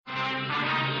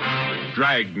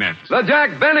Dragnet. The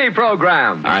Jack Benny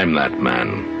Program. I'm that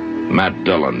man. Matt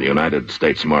Dillon, United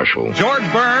States Marshal. George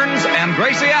Burns and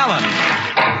Gracie Allen.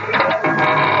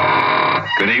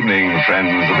 Good evening,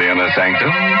 friends of the Inner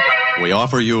Sanctum. We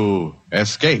offer you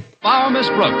Escape. Follow Miss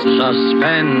Brooks.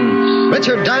 Suspense.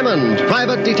 Richard Diamond,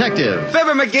 Private Detective.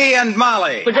 Fibber McGee and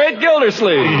Molly. The Great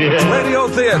Gildersleeve. Radio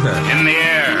Theater. In the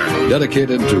air.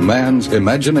 Dedicated to man's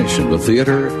imagination, the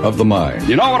theater of the mind.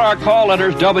 You know what our call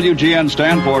letters WGN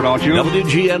stand for, don't you?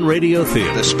 WGN Radio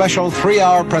Theater. The special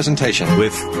 3-hour presentation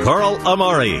With Carl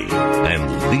Amari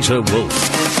and Lisa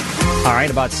Wolf. All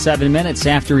right, about 7 minutes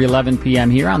after 11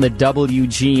 p.m. here on the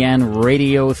WGN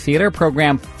Radio Theater,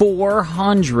 program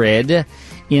 400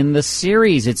 in the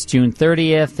series. It's June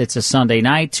 30th. It's a Sunday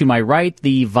night. To my right,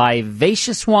 the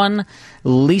vivacious one,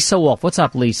 Lisa Wolf. What's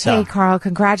up, Lisa? Hey, Carl.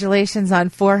 Congratulations on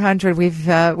 400. We've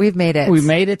made it. We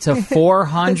made it to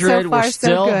 400. So far,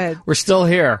 so good. We're still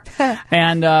here.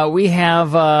 And we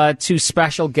have two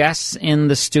special guests in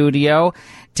the studio.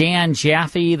 Dan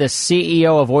Jaffe, the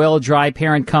CEO of Oil Dry,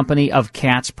 parent company of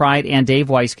Cat's Pride, and Dave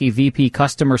Weisky, VP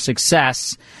Customer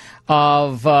Success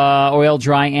of Oil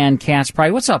Dry and Cat's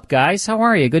Pride. What's up, guys? How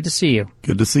are you? Good to see you.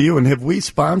 Good to see you. And have we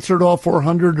sponsored all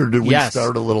 400, or did we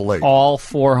start a little late? All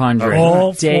 400.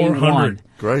 All Day 400. one.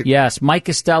 Great. Yes, Mike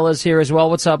Costella's here as well.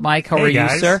 What's up, Mike? How are you,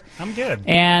 guys. sir? I'm good.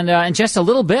 And in just a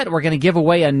little bit, we're going to give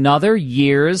away another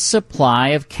year's supply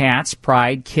of Cat's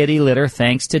Pride kitty litter,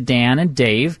 thanks to Dan and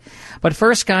Dave. But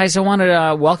first, guys, I wanted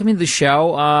to welcome you to the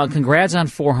show. Congrats on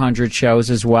 400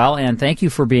 shows as well, and thank you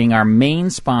for being our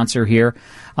main sponsor here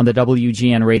on the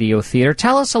WGN Radio Theater.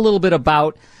 Tell us a little bit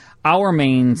about our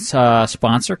main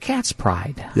sponsor, Cat's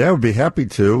Pride. Yeah, I would be happy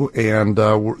to. And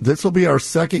this will be our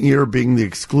second year being the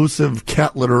exclusive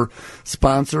cat litter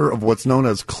sponsor of what's known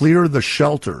as Clear the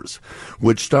Shelters,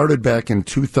 which started back in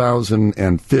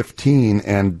 2015.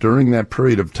 And during that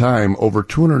period of time, over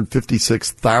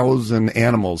 256,000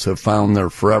 animals have found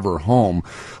their forever home.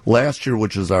 Last year,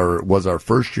 which was our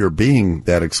first year being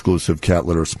that exclusive cat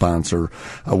litter sponsor,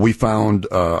 we found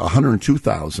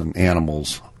 102,000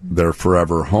 animals their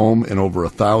forever home in over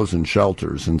 1,000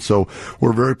 shelters. And so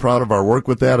we're very proud of our work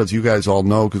with that. As you guys all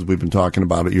know, because we've been talking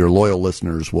about it, your loyal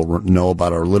listeners will know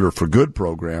about our Litter for Good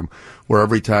program, where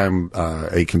every time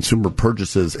a consumer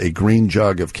purchases a green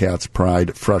jug of Cat's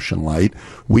Pride Fresh and Light,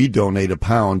 we donate a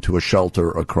pound to a shelter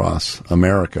across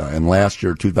America. And last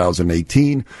year,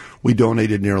 2018, we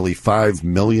donated nearly 5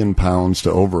 million pounds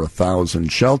to over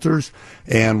 1,000 shelters,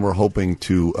 and we're hoping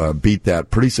to beat that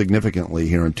pretty significantly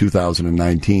here in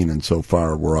 2019, and so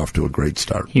far we're off to a great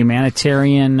start.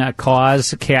 Humanitarian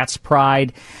cause, Cat's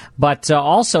Pride, but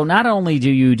also not only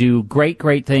do you do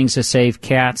great things to save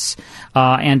cats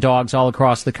and dogs all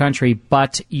across the country,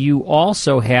 but you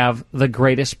also have the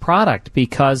greatest product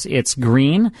because it's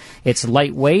green, it's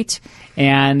lightweight,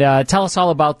 and tell us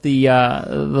all about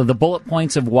the bullet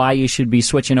points of why you should be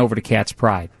switching over to Cat's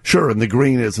Pride. Sure, and the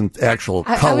green isn't actual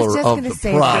color of the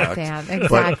product. That, Dan.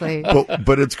 Exactly.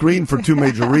 But it's green for two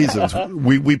major reasons.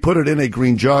 We put it in a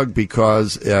green jug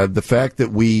because the fact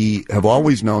that we have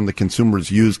always known that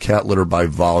consumers use cat litter by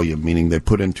volume, meaning they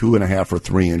put in 2.5 or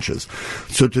 3 inches.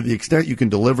 So to the extent you can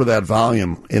deliver that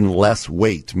volume in less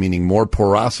weight, meaning more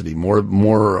porosity,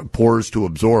 more pores to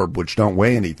absorb, which don't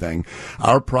weigh anything,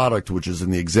 our product, which is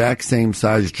in the exact same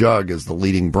size jug as the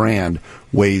leading brand,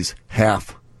 weighs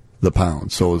half the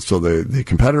pound. So the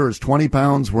competitor is 20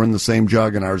 pounds. We're in the same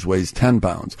jug, and ours weighs 10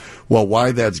 pounds. Well,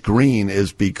 why that's green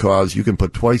is because you can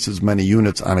put twice as many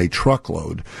units on a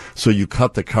truckload, so you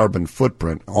cut the carbon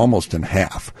footprint almost in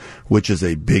half, which is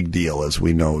a big deal, as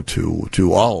we know,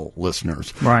 to all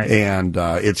listeners. Right. And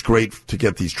it's great to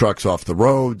get these trucks off the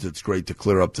roads. It's great to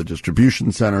clear up the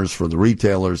distribution centers for the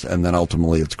retailers, and then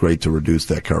ultimately it's great to reduce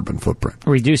that carbon footprint.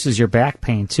 Reduces your back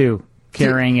pain, too,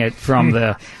 carrying it from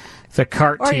the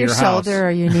cart or to your house. Or your shoulder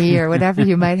or your knee or whatever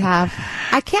you might have.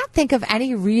 I can't think of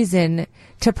any reason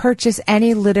to purchase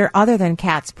any litter other than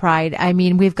Cat's Pride. I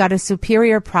mean, we've got a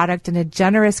superior product and a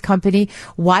generous company.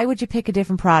 Why would you pick a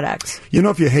different product? You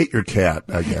know, if you hate your cat,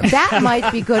 I guess. That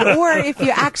might be good. Or if you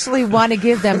actually want to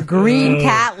give them green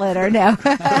cat litter. No.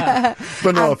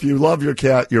 But no, if you love your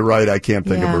cat, you're right. I can't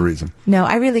think of a reason. No,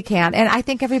 I really can't. And I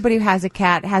think everybody who has a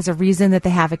cat has a reason that they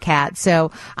have a cat.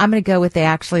 So I'm going to go with they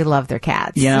actually love their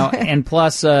cats. You know, And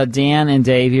plus, Dan and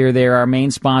Dave here, they're our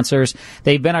main sponsors.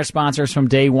 They've been our sponsors from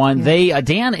day one.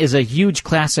 Dan is a huge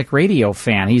Classic Radio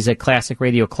fan. He's a Classic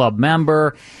Radio Club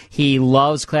member. He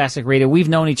loves Classic Radio. We've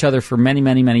known each other for many,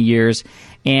 many, many years.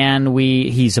 And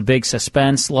he's a big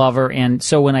suspense lover. And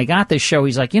so when I got this show,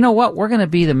 he's like, you know what? We're going to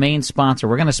be the main sponsor.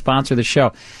 We're going to sponsor the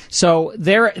show. So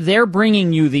they're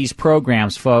bringing you these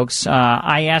programs, folks.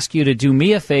 I ask you to do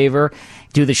me a favor,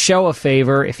 do the show a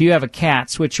favor. If you have a cat,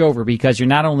 switch over, because you're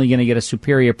not only going to get a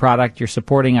superior product, you're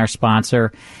supporting our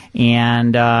sponsor,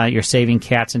 and you're saving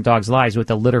cats and dogs' lives with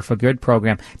the Litter for Good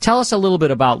program. Tell us a little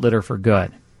bit about Litter for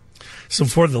Good. So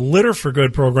for the Litter for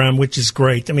Good program, which is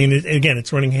great, I mean, again,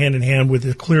 it's running hand in hand with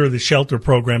the Clear the Shelter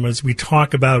program as we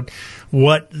talk about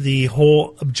what the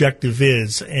whole objective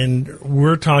is. And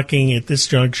we're talking at this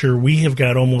juncture, we have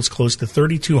got almost close to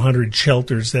 3,200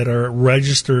 shelters that are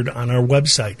registered on our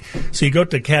website. So you go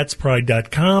to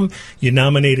catspride.com, you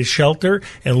nominate a shelter,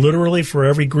 and literally for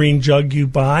every green jug you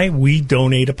buy, we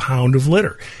donate a pound of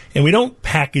litter. And we don't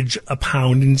package a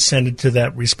pound and send it to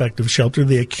that respective shelter.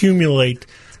 They accumulate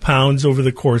pounds over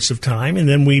the course of time, and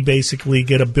then we basically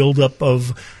get a buildup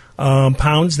of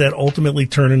pounds that ultimately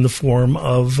turn in the form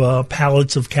of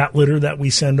pallets of cat litter that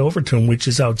we send over to them, which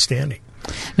is outstanding.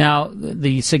 Now,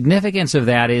 the significance of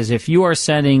that is if you are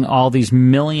sending all these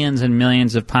millions and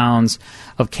millions of pounds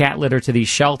of cat litter to these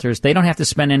shelters, they don't have to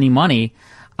spend any money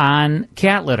on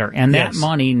cat litter, and that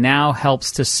money now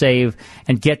helps to save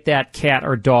and get that cat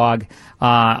or dog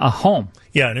a home.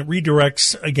 Yeah, and it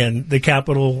redirects, again, the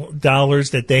capital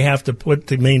dollars that they have to put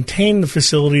to maintain the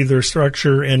facility, their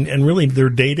structure, and really their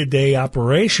day-to-day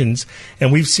operations.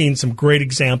 And we've seen some great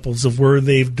examples of where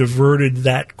they've diverted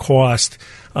that cost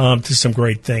to some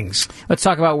great things. Let's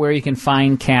talk about where you can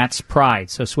find Cat's Pride.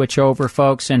 So switch over,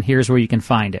 folks, and here's where you can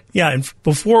find it. Yeah, and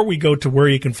before we go to where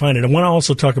you can find it, I want to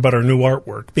also talk about our new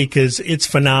artwork because it's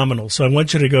phenomenal. So I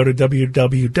want you to go to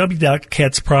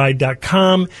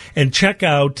www.catspride.com and check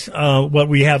out what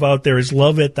we have out there is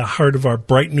Love at the Heart of our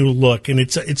bright new look. And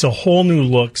it's a whole new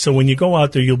look. So when you go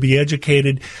out there, you'll be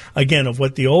educated, again, of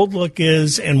what the old look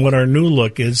is and what our new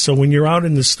look is. So when you're out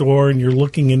in the store and you're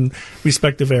looking in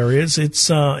respective areas, it's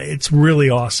really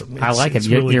awesome. I like it.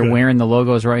 You're wearing the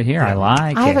logos right here. Yeah. I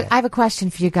like it. I have a question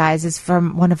for you guys. It's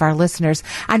from one of our listeners.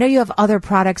 I know you have other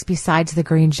products besides the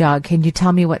green jug. Can you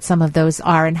tell me what some of those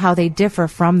are and how they differ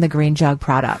from the green jug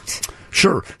product?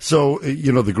 Sure. So,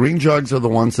 the green jugs are the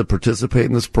ones that participate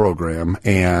in this program.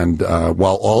 And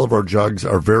while all of our jugs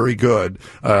are very good,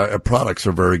 products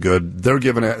are very good, they're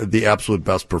given the absolute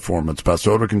best performance, best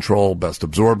odor control, best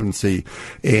absorbency,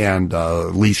 and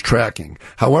least tracking.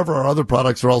 However, our other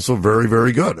products are also very,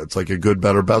 very good. It's like a good,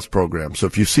 better, best program. So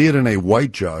if you see it in a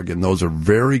white jug, and those are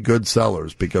very good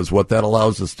sellers, because what that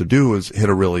allows us to do is hit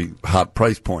a really hot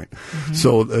price point. Mm-hmm.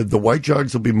 So the white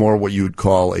jugs will be more what you would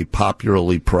call a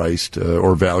popularly priced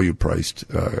or value-priced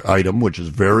item, which is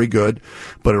very good,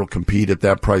 but it'll compete at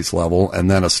that price level. And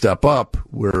then a step up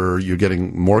where you're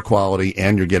getting more quality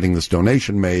and you're getting this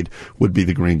donation made would be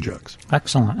the green jugs.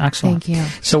 Excellent. Thank you.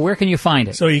 So where can you find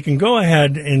it? So you can go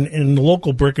ahead in the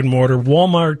local brick and mortar,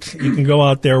 Walmart. You can go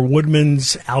out there,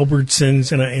 Woodman's,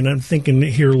 Albertsons, and I'm thinking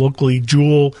here locally,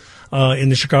 Jewel. In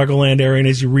the Chicagoland area, and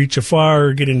as you reach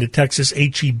afar, get into Texas,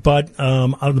 H.E. Butt,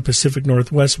 out in the Pacific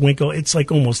Northwest, Winkle. It's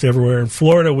like almost everywhere. In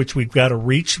Florida, which we've got to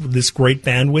reach with this great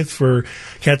bandwidth for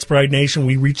Cat's Pride Nation,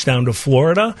 we reach down to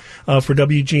Florida for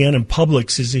WGN, and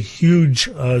Publix is a huge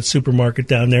supermarket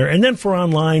down there. And then for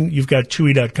online, you've got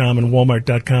Chewy.com and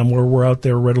Walmart.com where we're out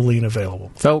there readily and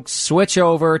available. Folks, switch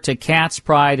over to Cat's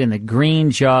Pride in the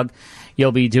green jug.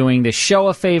 You'll be doing the show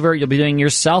a favor, you'll be doing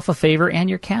yourself a favor, and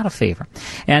your cat a favor.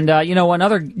 And,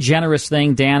 another generous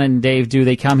thing Dan and Dave do,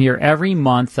 they come here every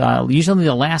month, usually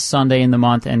the last Sunday in the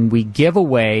month, and we give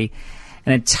away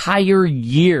an entire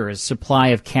year's supply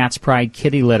of Cat's Pride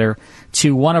kitty litter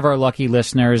to one of our lucky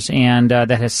listeners, and that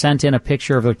has sent in a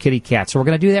picture of their kitty cat. So we're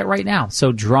going to do that right now.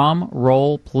 So drum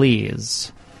roll,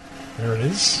 please. There it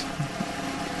is.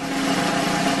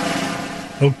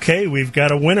 Okay, we've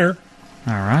got a winner.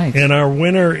 All right. And our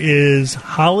winner is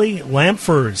Holly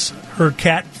Lampfers, her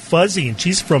cat Fuzzy, and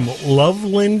she's from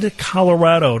Loveland,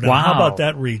 Colorado. Now, wow. How about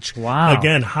that reach? Wow.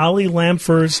 Again, Holly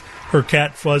Lampfers, her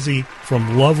cat Fuzzy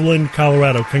from Loveland,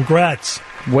 Colorado. Congrats.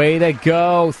 Way to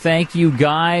go. Thank you,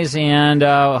 guys, and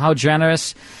how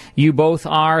generous you both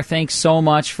are. Thanks so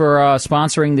much for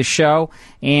sponsoring the show.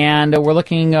 And we're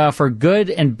looking for good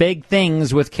and big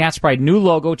things with Cat's Pride. New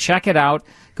logo. Check it out.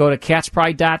 Go to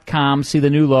catspride.com, see the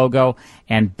new logo,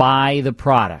 and buy the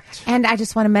product. And I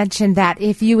just want to mention that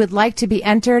if you would like to be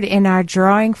entered in our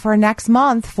drawing for next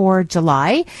month for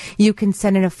July, you can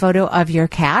send in a photo of your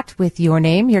cat with your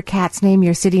name, your cat's name,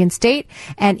 your city and state,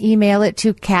 and email it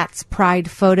to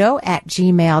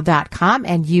catspridephoto@gmail.com,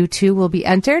 and you too will be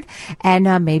entered,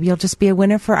 and maybe you'll just be a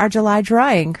winner for our July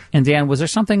drawing. And Dan, was there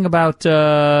something about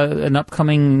an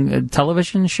upcoming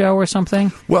television show or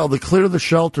something? Well, the Clear the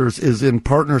Shelters is in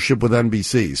partnership with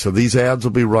NBC. So these ads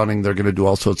will be running. They're going to do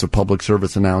all sorts of public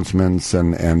service announcements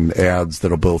and ads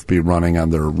that'll both be running on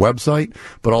their website,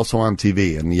 but also on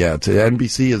TV. And yeah,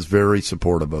 NBC is very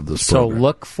supportive of this program. So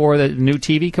look for the new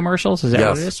TV commercials? Is that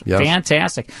what it is? Yes.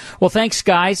 Fantastic. Well, thanks,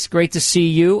 guys. Great to see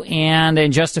you. And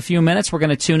in just a few minutes, we're going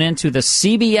to tune into the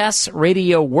CBS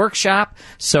Radio Workshop,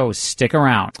 so stick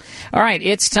around. All right,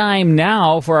 it's time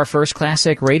now for our first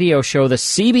classic radio show, the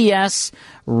CBS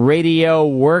Radio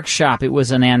Workshop. It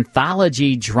was an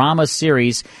anthology drama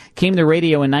series, came to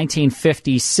radio in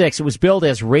 1956. It was billed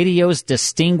as radio's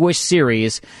distinguished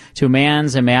series to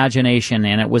man's imagination,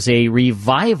 and it was a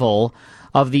revival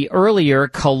of the earlier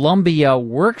Columbia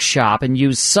Workshop and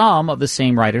used some of the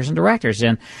same writers and directors.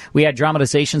 And we had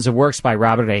dramatizations of works by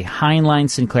Robert A. Heinlein,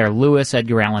 Sinclair Lewis,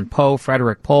 Edgar Allan Poe,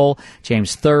 Frederick Pohl,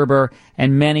 James Thurber,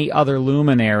 and many other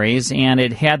luminaries. And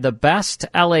it had the best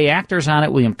L.A. actors on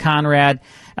it: William Conrad,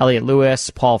 Elliot Lewis,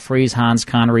 Paul Frees, Hans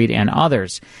Conried, and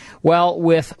others. Well,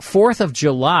 with 4th of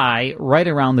July right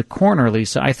around the corner,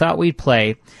 Lisa, I thought we'd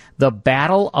play The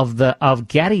Battle of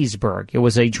Gettysburg. It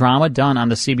was a drama done on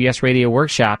the CBS Radio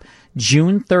Workshop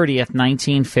June 30th,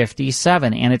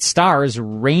 1957, and it stars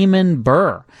Raymond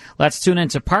Burr. Let's tune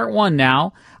into part 1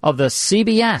 now of the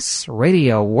CBS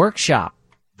Radio Workshop.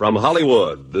 From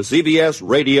Hollywood, the CBS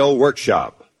Radio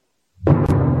Workshop.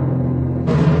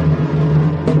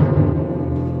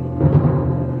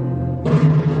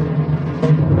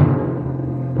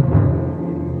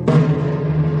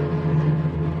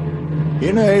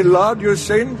 In a Laudier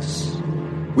saints,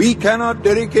 we cannot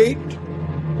dedicate,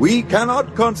 we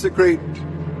cannot consecrate,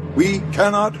 we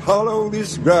cannot hallow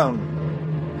this ground.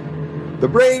 The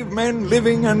brave men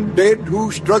living and dead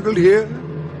who struggled here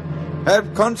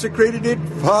have consecrated it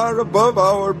far above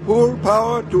our poor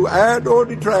power to add or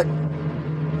detract.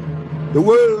 The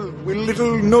world will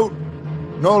little note,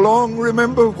 nor long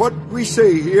remember what we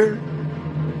say here,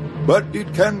 but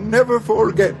it can never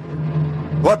forget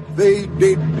what they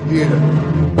did here.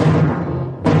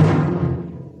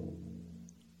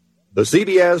 The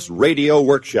CBS Radio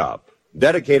Workshop,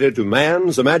 dedicated to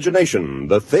man's imagination,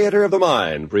 the theater of the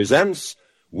mind, presents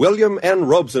William N.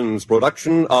 Robeson's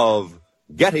production of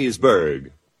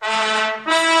Gettysburg.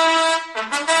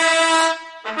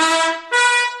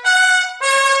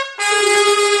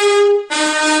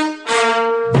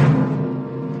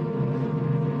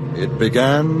 It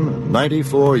began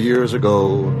 94 years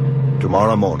ago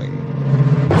tomorrow morning.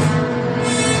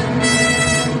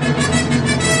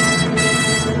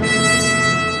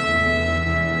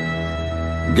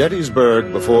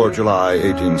 Gettysburg, before July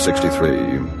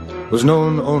 1863, was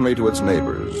known only to its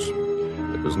neighbors.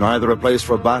 It was neither a place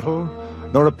for battle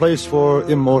nor a place for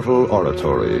immortal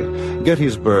oratory.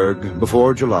 Gettysburg,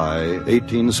 before July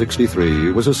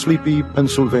 1863, was a sleepy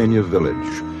Pennsylvania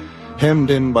village,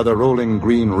 hemmed in by the rolling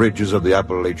green ridges of the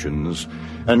Appalachians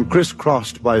and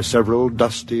crisscrossed by several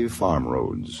dusty farm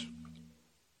roads.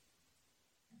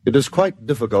 It is quite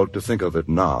difficult to think of it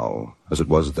now as it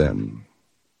was then.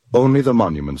 Only the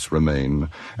monuments remain,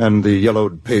 and the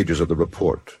yellowed pages of the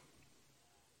report.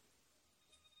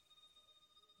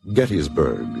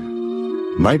 Gettysburg,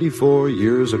 94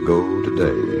 years ago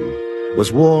today,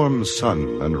 was warm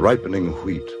sun and ripening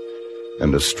wheat,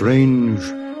 and a strange,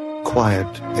 quiet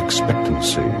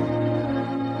expectancy.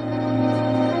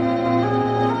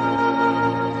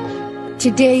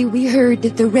 Today we heard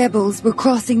that the rebels were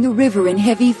crossing the river in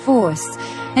heavy force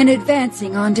and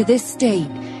advancing onto this state.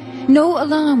 No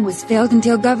alarm was felt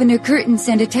until Governor Curtin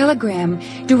sent a telegram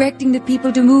directing the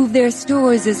people to move their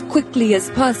stores as quickly as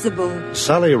possible.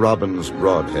 Sally Robbins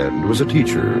Broadhead was a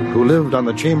teacher who lived on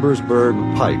the Chambersburg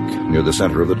Pike near the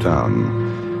center of the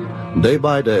town. Day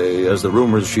by day, as the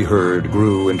rumors she heard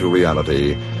grew into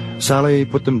reality, Sally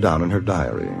put them down in her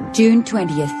diary. June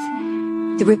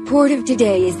 20th. The report of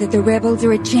today is that the rebels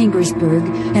are at Chambersburg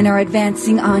and are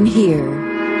advancing on here.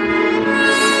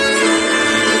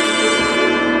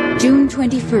 June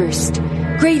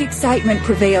 21st. Great excitement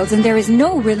prevails and there is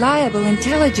no reliable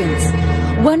intelligence.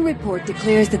 One report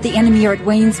declares that the enemy are at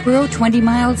Waynesboro, 20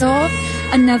 miles off.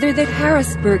 Another that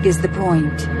Harrisburg is the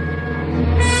point.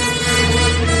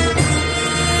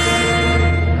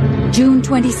 June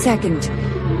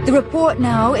 22nd. The report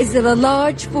now is that a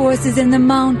large force is in the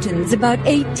mountains about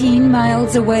 18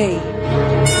 miles away.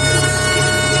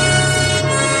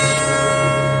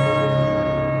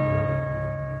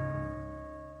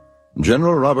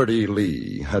 General Robert E.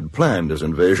 Lee had planned his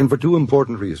invasion for two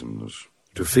important reasons: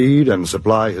 to feed and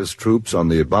supply his troops on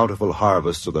the bountiful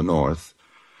harvests of the North,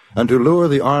 and to lure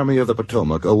the Army of the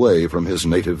Potomac away from his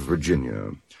native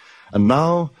Virginia. And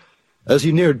now, as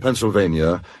he neared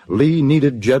Pennsylvania, Lee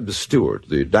needed Jeb Stuart,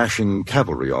 the dashing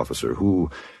cavalry officer who,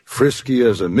 frisky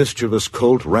as a mischievous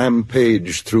colt,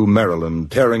 rampaged through Maryland,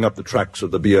 tearing up the tracks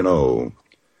of the B&O.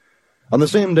 On the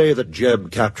same day that Jeb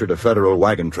captured a federal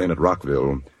wagon train at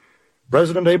Rockville,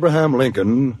 President Abraham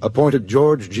Lincoln appointed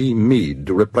George G. Meade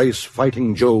to replace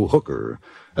Fighting Joe Hooker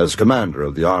as commander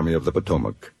of the Army of the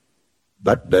Potomac.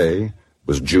 That day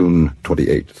was June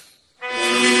 28th.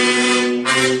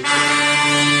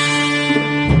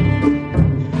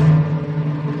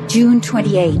 June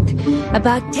 28th.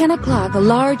 About 10 o'clock, a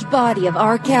large body of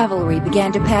our cavalry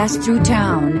began to pass through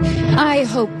town. I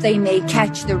hope they may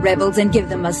catch the rebels and give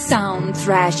them a sound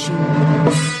thrashing.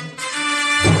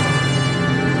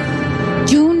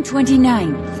 June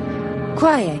 29th.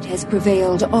 Quiet has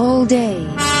prevailed all day.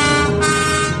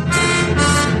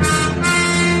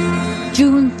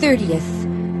 June 30th.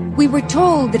 We were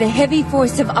told that a heavy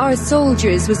force of our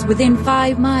soldiers was within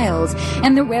 5 miles,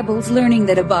 and the rebels, learning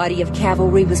that a body of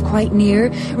cavalry was quite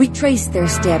near, retraced their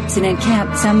steps and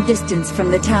encamped some distance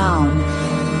from the town.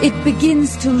 It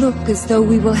begins to look as though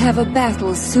we will have a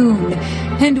battle soon,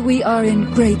 and we are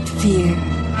in great fear.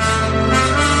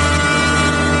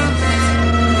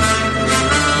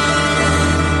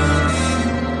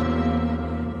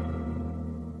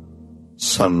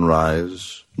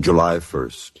 Sunrise, July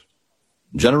 1st.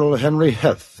 General Henry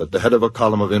Heth, at the head of a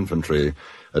column of infantry,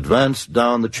 advanced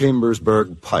down the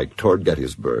Chambersburg Pike toward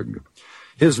Gettysburg.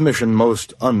 His mission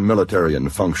most unmilitary in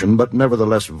function, but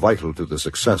nevertheless vital to the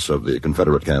success of the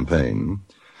Confederate campaign,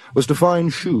 was to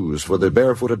find shoes for the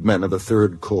barefooted men of the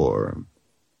Third Corps.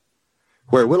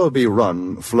 Where Willoughby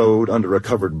Run flowed under a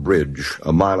covered bridge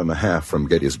 1.5 miles from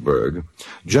Gettysburg,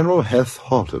 General Heth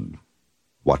halted,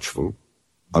 watchful,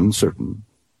 uncertain,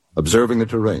 observing the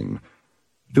terrain.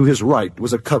 To his right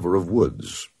was a cover of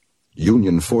woods.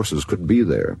 Union forces could be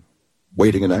there,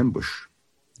 waiting in ambush.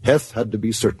 Heth had to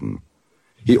be certain.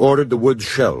 He ordered the woods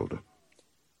shelled.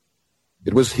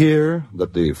 It was here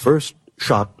that the first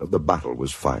shot of the battle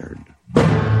was fired.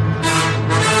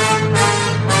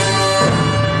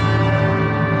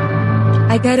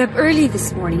 I got up early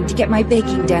this morning to get my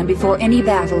baking done before any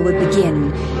battle would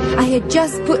begin. I had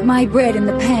just put my bread in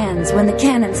the pans when the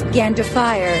cannons began to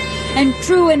fire, and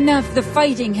true enough, the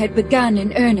fighting had begun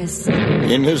in earnest.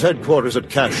 In his headquarters at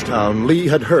Cashtown, Lee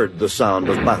had heard the sound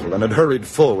of battle and had hurried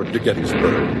forward to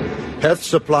Gettysburg. Heth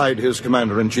supplied his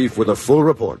commander-in-chief with a full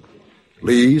report.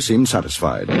 Lee seemed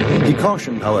satisfied. He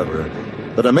cautioned, however,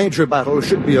 that a major battle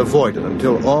should be avoided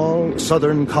until all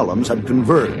Southern columns had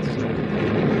converged.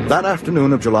 That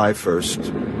afternoon of July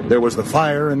 1st, there was the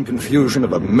fire and confusion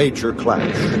of a major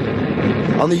clash.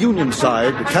 On the Union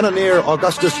side, Cannoneer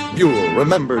Augustus Buell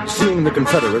remembered seeing the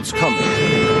Confederates coming.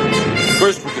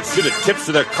 First, we could see the tips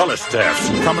of their color staffs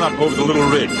coming up over the little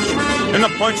ridge, then the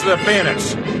points of their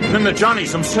bayonets, and then the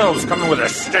Johnnies themselves coming with a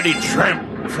steady tramp,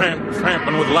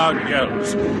 and with loud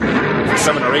yells. For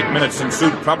 7 or 8 minutes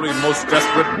ensued probably the most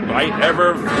desperate fight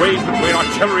ever waged between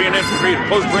artillery and infantry at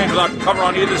close range without cover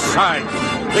on either side.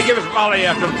 They gave us volley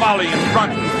after volley in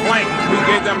front and flank. We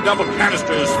gave them double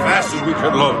canister as fast as we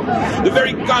could load. The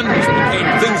very guns became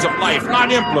things of life, not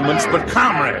implements, but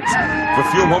comrades. For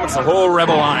a few moments, the whole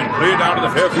rebel line, clear down to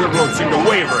the Fairfield Road, seemed to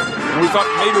waver, and we thought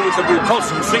maybe we could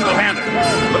repulse them single-handed.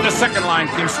 But the second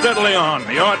line came steadily on.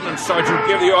 The ordnance sergeant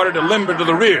gave the order to limber to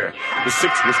the rear. The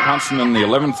 6th Wisconsin and the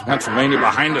 11th Pennsylvania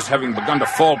behind us, having begun to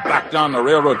fall back down the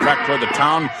railroad track toward the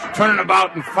town, turning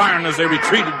about and firing as they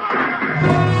retreated.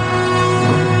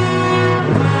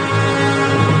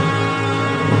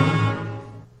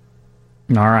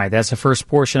 All right, that's the first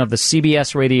portion of the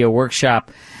CBS Radio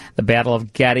Workshop, the Battle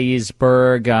of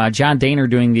Gettysburg. John Dehner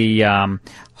doing the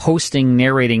hosting,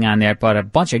 narrating on that, but a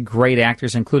bunch of great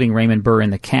actors, including Raymond Burr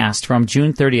in the cast, from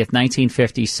June 30th,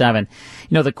 1957.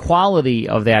 You know, the quality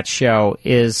of that show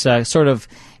is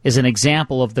is an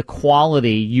example of the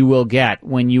quality you will get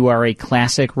when you are a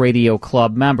Classic Radio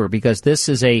Club member, because this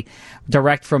is a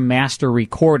direct from master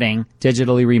recording,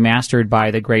 digitally remastered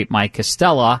by the great Mike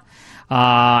Costello.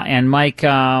 And Mike,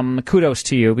 kudos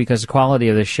to you because the quality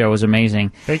of this show is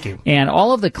amazing. Thank you. And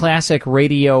all of the Classic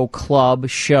Radio Club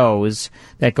shows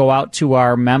that go out to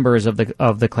our members of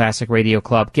the Classic Radio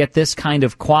Club get this kind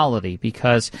of quality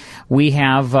because we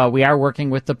are working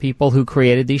with the people who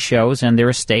created these shows and their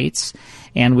estates,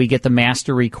 and we get the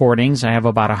master recordings. I have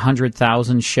about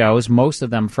 100,000 shows, most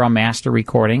of them from master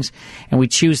recordings, and we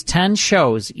choose 10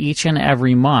 shows each and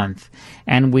every month,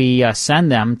 and we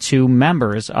send them to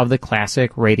members of the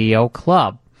Classic Radio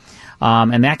Club.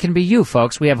 And that can be you,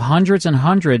 folks. We have hundreds and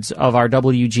hundreds of our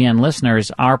WGN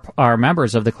listeners are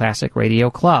members of the Classic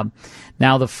Radio Club.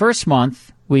 Now, the first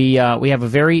month, we have a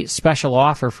very special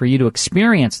offer for you to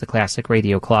experience the Classic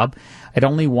Radio Club at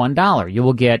only $1. You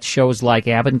will get shows like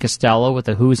Abbott and Costello with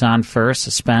the Who's On First,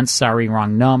 Suspense, Sorry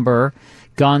Wrong Number,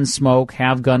 Gunsmoke,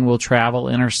 Have Gun Will Travel,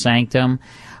 Inner Sanctum,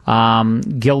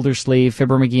 Gildersleeve,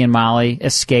 Fibber McGee and Molly,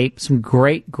 Escape. Some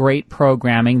great, great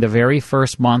programming the very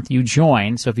first month you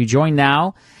join. So if you join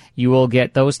now, you will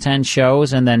get those 10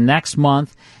 shows, and then next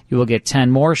month you will get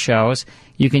 10 more shows.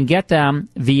 You can get them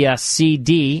via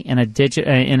CD in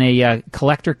a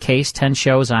collector case, 10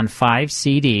 shows on 5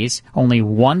 CDs, only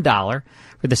 $1.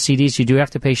 For the CDs, you do have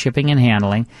to pay shipping and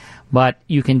handling, but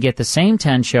you can get the same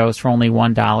 10 shows for only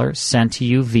 $1 sent to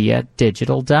you via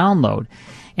digital download.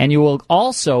 And you will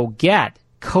also get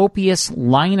copious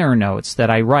liner notes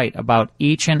that I write about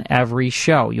each and every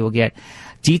show. You will get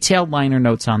detailed liner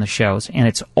notes on the shows, and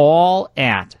it's all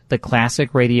at the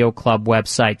Classic Radio Club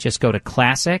website. Just go to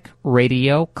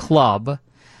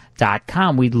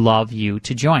classicradioclub.com. We'd love you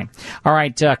to join. All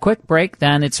right, quick break,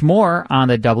 then it's more on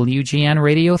the WGN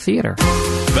Radio Theater.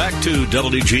 Back to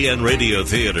WGN Radio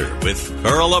Theater with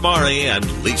Earl Amari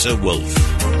and Lisa Wolf.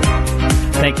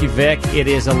 Thank you, Vic. It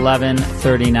is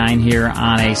 11:39 here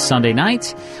on a Sunday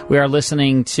night. We are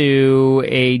listening to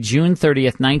a June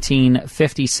 30th,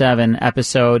 1957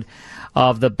 episode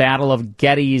of the Battle of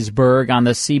Gettysburg on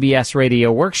the CBS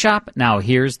Radio Workshop. Now,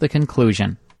 here's the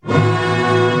conclusion.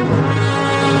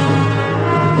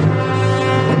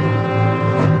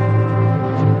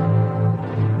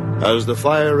 As the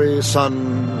fiery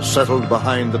sun settled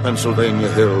behind the Pennsylvania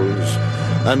hills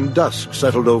and dusk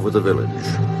settled over the village,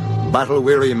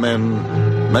 battle-weary men,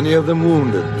 many of them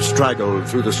wounded, straggled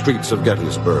through the streets of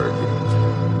Gettysburg.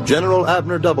 General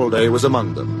Abner Doubleday was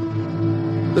among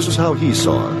them. This is how he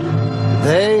saw it.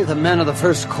 They, the men of the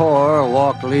First Corps,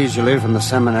 walked leisurely from the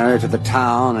seminary to the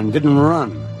town and didn't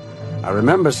run. I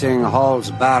remember seeing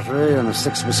Hall's battery and the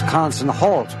 6th Wisconsin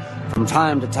halt from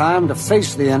time to time to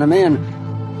face the enemy and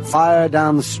fire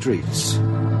down the streets.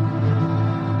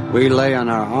 We lay on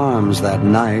our arms that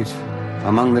night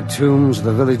among the tombs of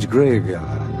the village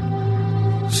graveyard,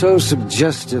 so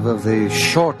suggestive of the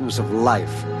shortness of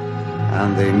life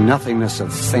and the nothingness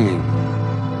of fame.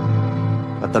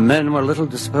 But the men were little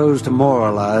disposed to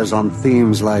moralize on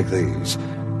themes like these,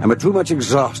 and were too much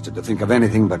exhausted to think of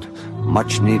anything but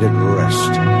much-needed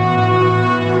rest.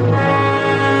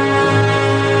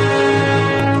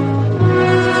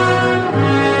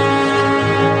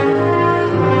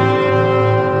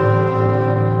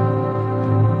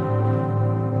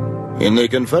 In the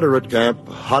Confederate camp,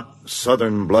 hot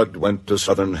Southern blood went to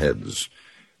Southern heads.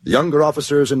 The younger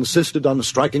officers insisted on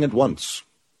striking at once.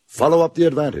 Follow up the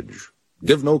advantage.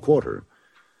 Give no quarter.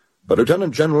 But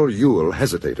Lieutenant General Ewell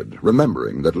hesitated,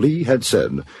 remembering that Lee had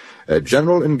said a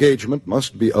general engagement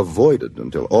must be avoided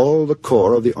until all the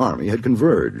corps of the Army had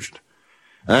converged.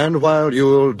 And while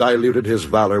Ewell diluted his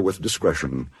valor with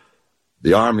discretion,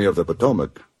 the Army of the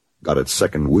Potomac got its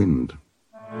second wind.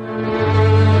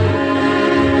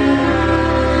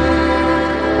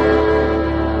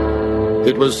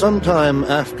 It was sometime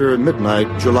after midnight,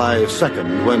 July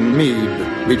 2nd, when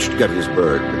Meade reached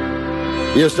Gettysburg.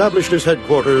 He established his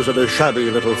headquarters at a shabby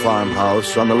little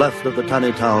farmhouse on the left of the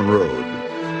Taneytown Road.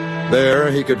 There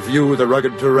he could view the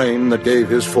rugged terrain that gave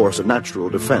his force a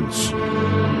natural defense.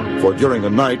 For during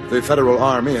the night, the Federal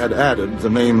Army had added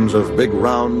the names of Big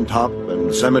Round Top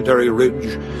and Cemetery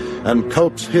Ridge and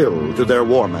Culp's Hill to their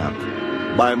war map.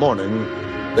 By morning,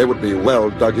 they would be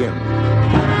well dug in.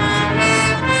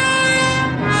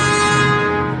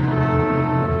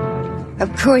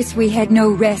 Of course, we had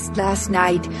no rest last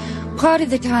night. Part of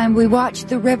the time we watched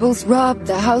the rebels rob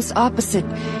the house opposite.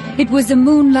 It was a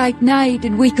moonlight night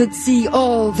and we could see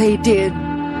all they did.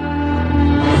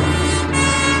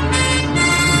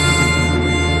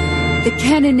 The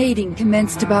cannonading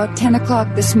commenced about 10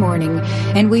 o'clock this morning,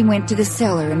 and we went to the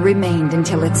cellar and remained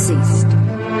until it ceased.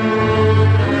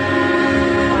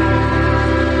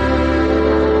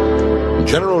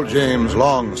 General James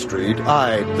Longstreet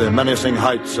eyed the menacing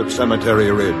heights of Cemetery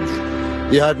Ridge.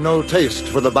 He had no taste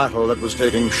for the battle that was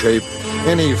taking shape.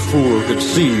 Any fool could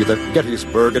see that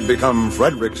Gettysburg had become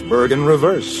Fredericksburg in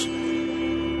reverse.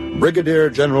 Brigadier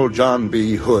General John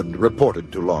B. Hood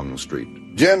reported to Longstreet.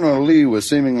 General Lee was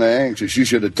seemingly anxious you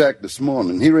should attack this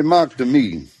morning. He remarked to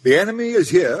me, "The enemy is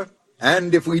here,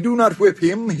 and if we do not whip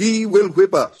him, he will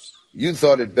whip us." You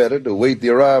thought it better to wait the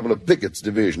arrival of Pickett's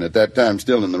division, at that time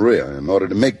still in the rear, in order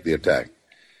to make the attack.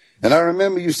 And I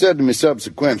remember you said to me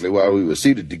subsequently while we were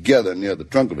seated together near the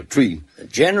trunk of a tree, "The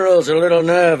General's a little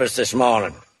nervous this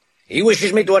morning. He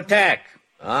wishes me to attack.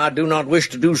 I do not wish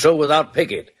to do so without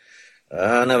Pickett.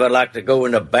 I never like to go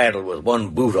into battle with one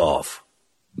boot off."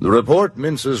 The report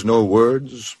minces no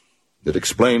words. It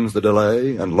explains the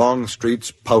delay and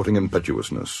Longstreet's pouting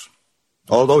impetuousness.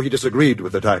 Although he disagreed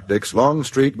with the tactics,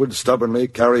 Longstreet would stubbornly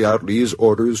carry out Lee's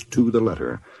orders to the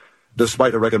letter,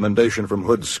 despite a recommendation from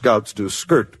Hood's scouts to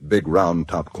skirt Big Round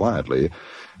Top quietly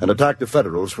and attack the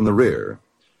Federals from the rear.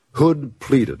 Hood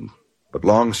pleaded, but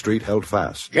Longstreet held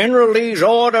fast. "General Lee's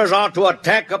orders are to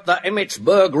attack up the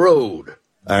Emmitsburg Road."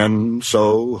 And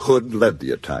so Hood led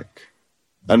the attack,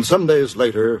 and some days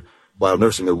later, while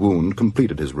nursing a wound,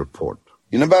 completed his report.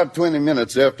 In about 20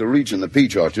 minutes after reaching the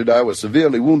peach orchard, I was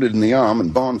severely wounded in the arm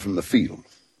and borne from the field.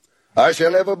 I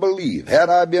shall ever believe, had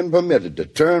I been permitted to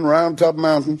turn Round Top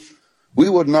Mountain, we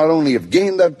would not only have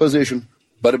gained that position,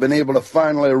 but have been able to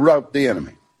finally rout the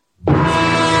enemy.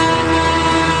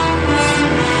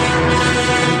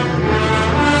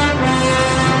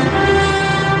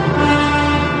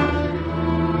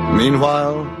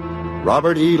 Meanwhile,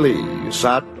 Robert E. Lee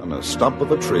sat on a stump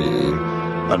of a tree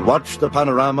and watched the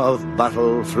panorama of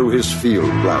battle through his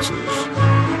field glasses.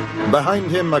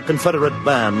 Behind him, a Confederate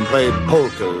band played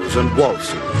polkas and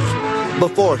waltzes.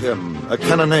 Before him, a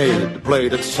cannonade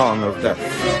played its song of death.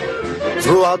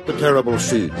 Throughout the terrible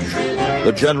siege,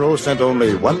 the general sent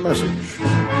only one message,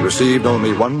 received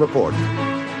only one report.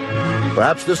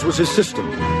 Perhaps this was his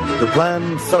system, to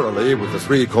plan thoroughly with the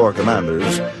 3 corps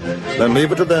commanders, then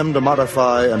leave it to them to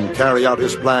modify and carry out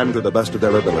his plan to the best of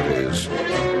their abilities.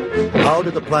 How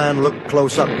did the plan look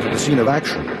close up to the scene of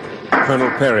action?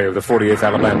 Colonel Perry of the 48th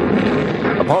Alabama.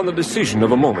 Upon the decision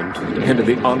of a moment depended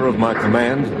the honor of my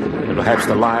command and perhaps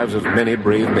the lives of many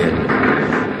brave men.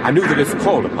 I knew that if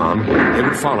called upon, they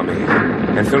would follow me,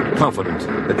 and felt confident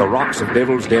that the rocks of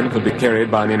Devil's Den could be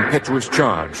carried by an impetuous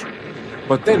charge.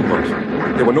 But then what?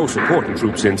 There were no supporting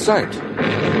troops in sight.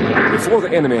 Before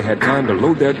the enemy had time to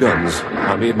load their guns,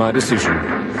 I made my decision.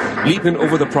 Leaping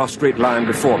over the prostrate line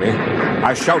before me,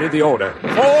 I shouted the order.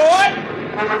 Forward!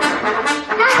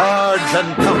 Charge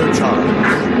and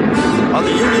countercharge. On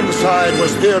the Union side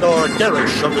was Theodore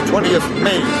Garish of the 20th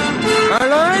Maine. Our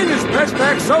line is pressed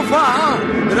back so far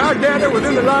that our data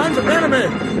within the lines of the enemy.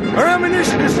 Our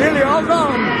ammunition is nearly all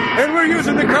gone, and we're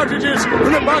using the cartridges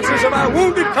from the boxes of our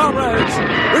wounded comrades.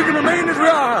 We can remain as we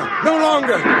are, no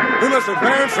longer. We must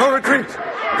advance or retreat.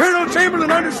 Colonel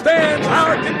Chamberlain understands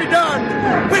how it can be done.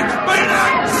 Fix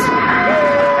bayonets!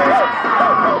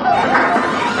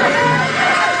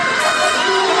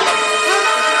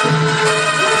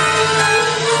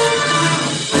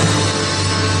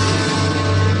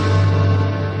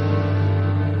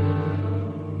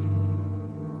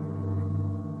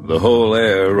 The whole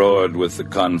air roared with the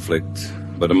conflict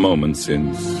but a moment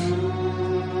since.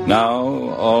 Now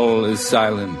all is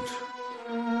silent.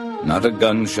 Not a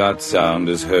gunshot sound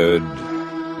is heard,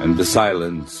 and the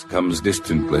silence comes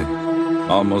distantly,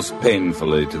 almost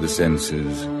painfully to the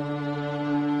senses.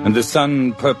 And the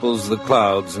sun purples the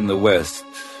clouds in the west,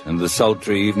 and the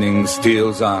sultry evening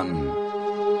steals on,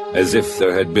 as if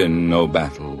there had been no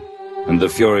battle, and the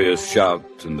furious shout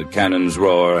and the cannon's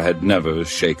roar had never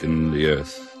shaken the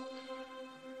earth.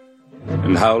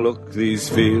 And how look these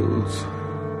fields?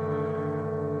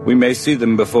 We may see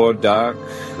them before dark,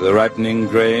 the ripening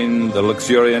grain, the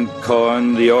luxuriant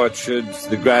corn, the orchards,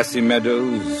 the grassy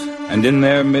meadows, and in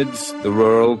their midst the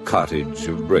rural cottage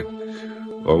of brick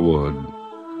or wood.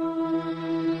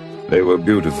 They were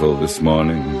beautiful this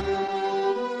morning.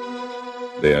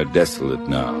 They are desolate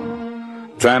now,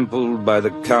 trampled by the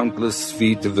countless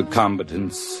feet of the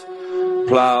combatants,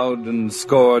 plowed and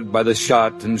scored by the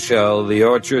shot and shell, the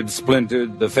orchard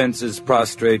splintered, the fences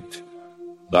prostrate,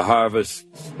 the harvest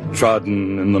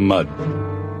trodden in the mud.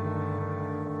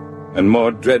 And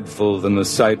more dreadful than the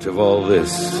sight of all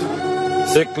this,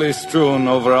 thickly strewn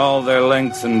over all their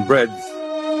length and breadth,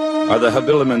 are the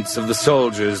habiliments of the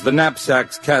soldiers, the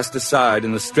knapsacks cast aside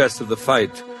in the stress of the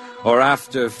fight, or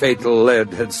after fatal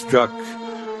lead had struck,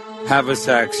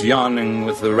 haversacks yawning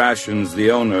with the rations the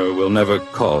owner will never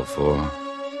call for.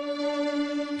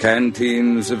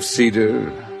 Canteens of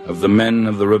cedar, of the men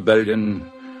of the rebellion,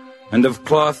 and of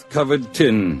cloth-covered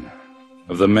tin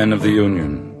of the men of the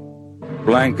Union,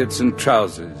 blankets and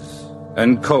trousers,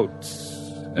 and coats,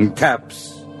 and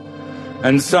caps,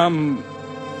 and some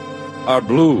are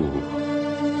blue,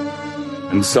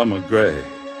 and some are gray.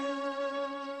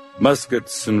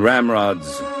 Muskets and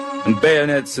ramrods, and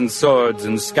bayonets and swords,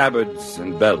 and scabbards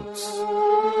and belts.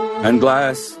 And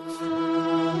last,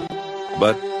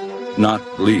 but not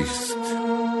least,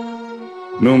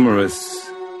 numerous,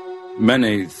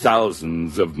 many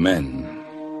thousands of men.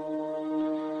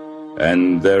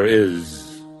 And there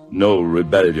is no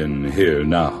rebellion here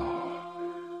now.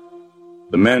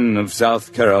 The men of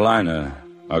South Carolina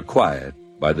are quiet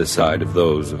by the side of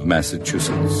those of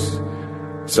Massachusetts.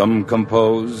 Some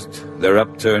composed, their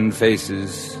upturned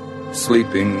faces,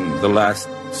 sleeping the last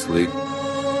sleep.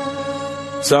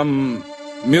 Some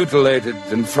mutilated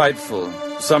and frightful,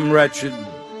 some wretched,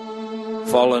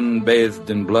 fallen bathed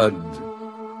in blood.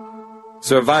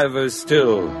 Survivors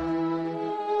still,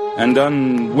 and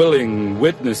unwilling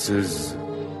witnesses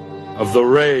of the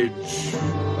rage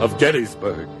of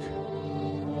Gettysburg.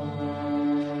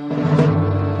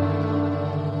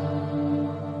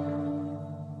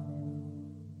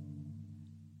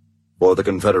 For the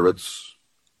Confederates,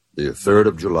 the 3rd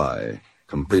of July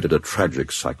completed a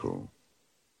tragic cycle.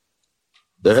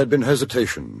 There had been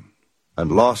hesitation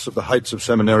and loss of the heights of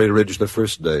Seminary Ridge the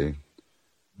first day,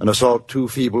 an assault too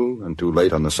feeble and too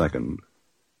late on the second.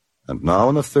 And now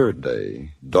on the third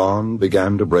day, dawn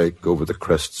began to break over the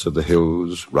crests of the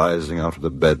hills rising out of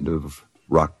the bed of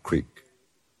Rock Creek.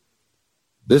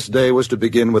 This day was to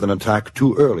begin with an attack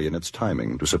too early in its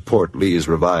timing to support Lee's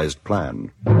revised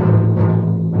plan.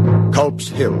 Culp's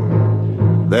Hill.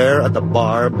 There at the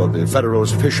barb of the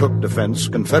Federals' fishhook defense,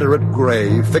 Confederate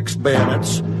Gray fixed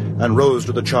bayonets and rose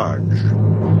to the charge.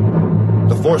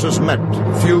 The forces met,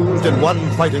 fused in one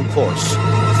fighting force,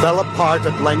 fell apart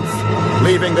at length,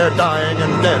 leaving their dying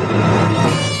and dead.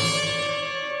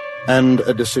 And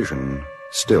a decision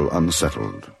still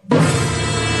unsettled.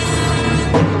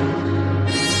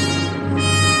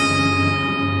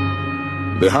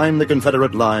 Behind the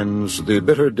Confederate lines, the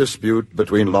bitter dispute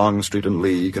between Longstreet and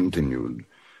Lee continued.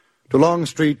 To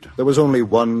Longstreet, there was only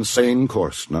one sane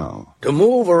course now. To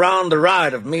move around the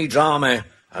right of Meade's army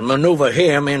and maneuver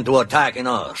him into attacking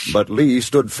us. But Lee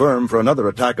stood firm for another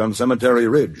attack on Cemetery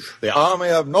Ridge. The Army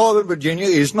of Northern Virginia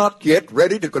is not yet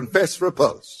ready to confess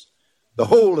repulse. The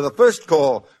whole of the First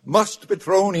Corps must be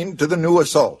thrown into the new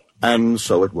assault. And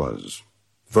so it was.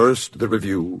 First, the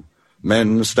review.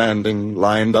 Men standing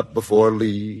lined up before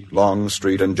Lee,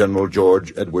 Longstreet, and General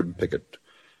George Edward Pickett.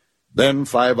 Then,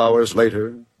 5 hours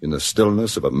later, in the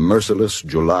stillness of a merciless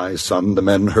July sun, the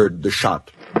men heard the shot,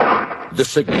 the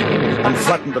signal, and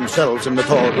flattened themselves in the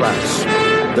tall grass.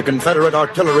 The Confederate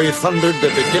artillery thundered the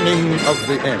beginning of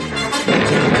the end.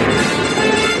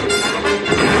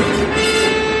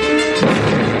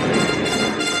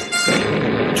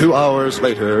 2 hours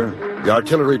later, the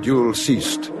artillery duel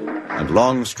ceased, and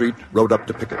Longstreet rode up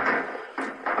to Pickett.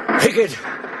 Pickett,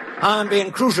 I'm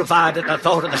being crucified at the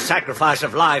thought of the sacrifice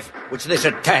of life which this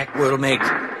attack will make.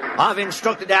 I've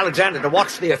instructed Alexander to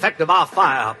watch the effect of our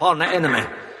fire upon the enemy,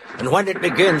 and when it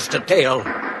begins to tail,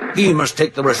 he must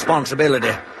take the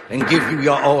responsibility and give you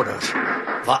your orders,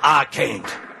 for I can't.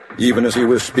 Even as he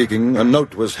was speaking, a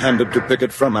note was handed to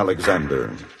Pickett from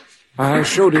Alexander. I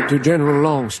showed it to General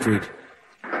Longstreet,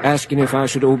 asking if I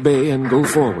should obey and go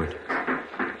forward.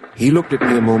 He looked at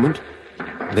me a moment,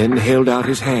 then held out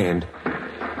his hand.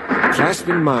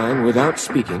 Clasping mine without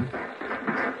speaking,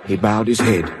 he bowed his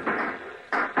head.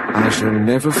 I shall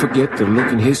never forget the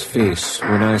look in his face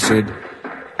when I said,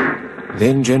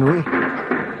 "Then, General,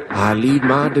 I lead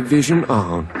my division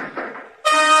on."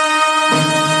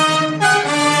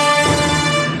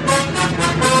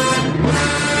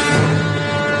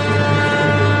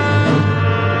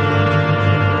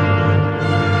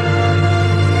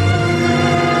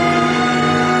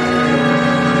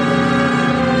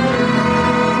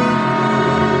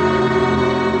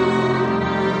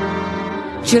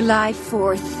 July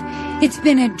 4th. It's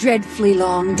been a dreadfully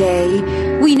long day.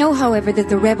 We know, however, that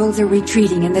the rebels are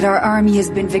retreating and that our army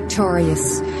has been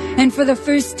victorious. And for the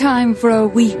first time for a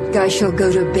week, I shall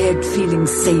go to bed feeling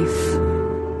safe.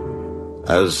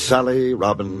 As Sally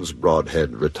Robbins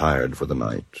Broadhead retired for the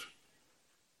night,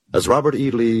 as Robert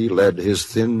E. Lee led his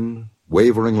thin,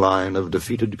 wavering line of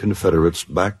defeated Confederates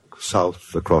back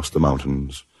south across the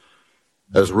mountains,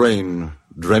 as rain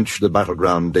drenched the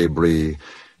battleground debris,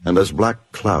 and as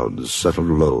black clouds settled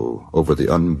low over the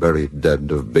unburied dead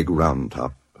of Big Round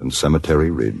Top and Cemetery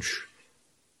Ridge,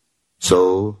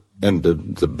 so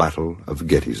ended the Battle of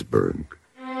Gettysburg.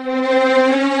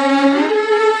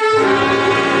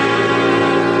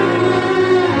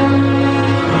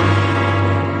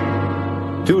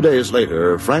 2 days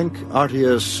later, Frank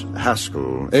Artius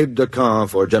Haskell,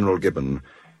 aide-de-camp for General Gibbon,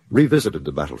 revisited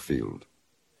the battlefield.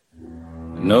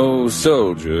 No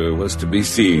soldier was to be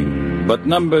seen, but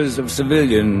numbers of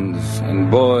civilians and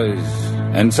boys,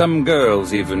 and some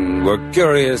girls even, were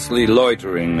curiously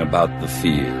loitering about the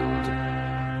field.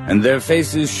 And their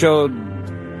faces showed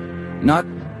not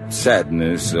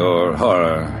sadness or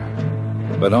horror,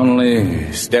 but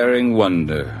only staring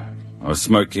wonder or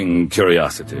smirking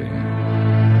curiosity.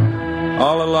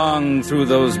 All along through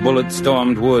those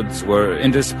bullet-stormed woods were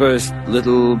interspersed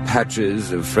little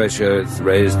patches of fresh earth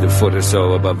raised a foot or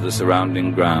so above the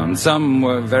surrounding ground. Some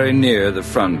were very near the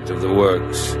front of the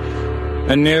works,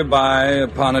 and nearby,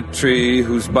 upon a tree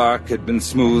whose bark had been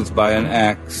smoothed by an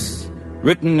axe,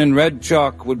 written in red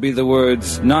chalk would be the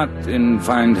words, not in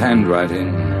fine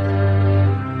handwriting,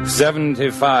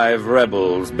 75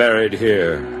 rebels buried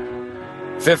here,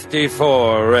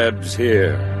 54 rebs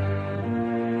here,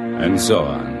 and so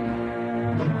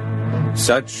on.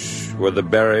 Such were the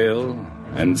burial,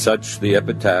 and such the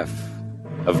epitaph,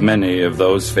 of many of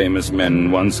those famous men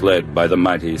once led by the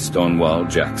mighty Stonewall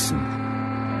Jackson.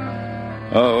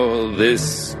 Oh,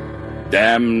 this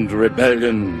damned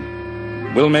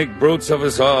rebellion will make brutes of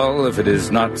us all if it is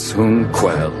not soon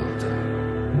quelled.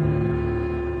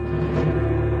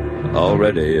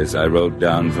 Already, as I rode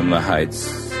down from the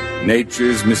heights,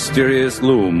 nature's mysterious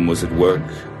loom was at work,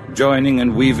 joining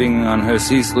and weaving on her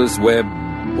ceaseless web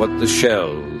what the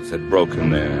shells had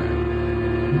broken there.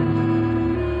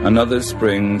 Another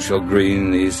spring shall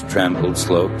green these trampled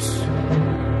slopes,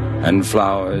 and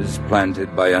flowers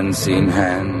planted by unseen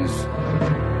hands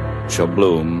shall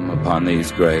bloom upon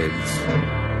these graves.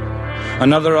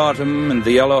 Another autumn and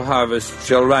the yellow harvest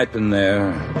shall ripen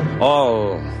there,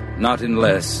 all not in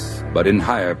less, but in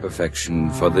higher perfection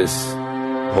for this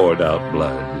poured-out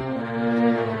blood.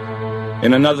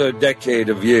 In another decade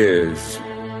of years,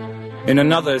 in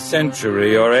another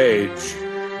century or age,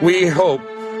 we hope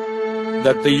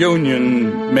that the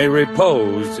Union may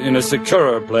repose in a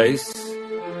securer place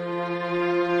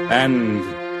and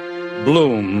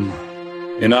bloom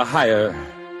in a higher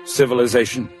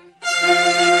civilization.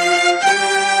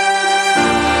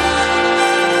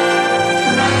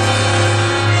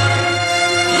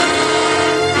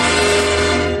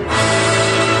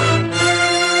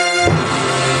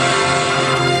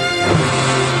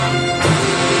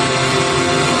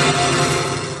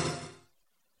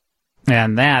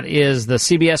 And that is the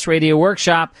CBS Radio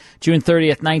Workshop, June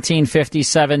 30th,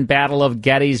 1957, Battle of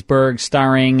Gettysburg,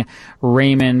 starring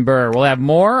Raymond Burr. We'll have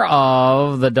more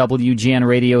of the WGN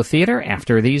Radio Theater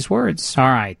after these words. All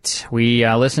right, we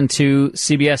listen to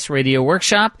CBS Radio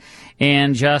Workshop.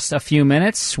 In just a few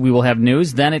minutes, we will have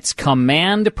news. Then it's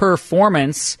Command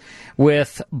Performance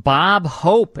with Bob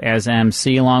Hope as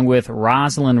MC, along with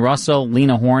Rosalind Russell,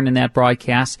 Lena Horne in that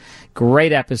broadcast.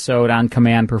 Great episode on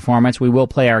Command Performance. We will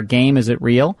play our game, Is It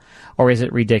Real or Is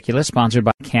It Ridiculous, sponsored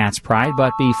by Cat's Pride.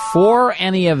 But before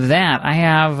any of that, I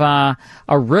have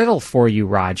a riddle for you,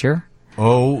 Roger.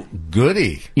 Oh,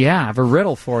 goody. Yeah, I have a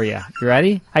riddle for you. You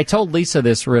ready? I told Lisa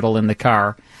this riddle in the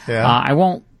car. Yeah. I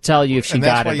won't tell you if she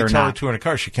got it or not. And that's why you tell her to in a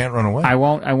car. She can't run away. I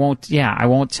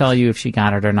won't tell you if she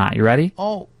got it or not. You ready?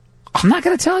 Oh. I'm not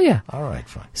going to tell you. All right,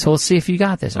 fine. So let's see if you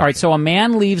got this. All right, so a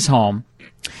man leaves home,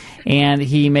 and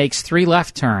he makes 3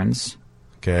 left turns.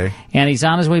 Okay. And he's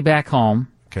on his way back home.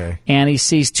 Okay. And he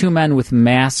sees 2 men with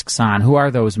masks on. Who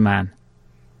are those men?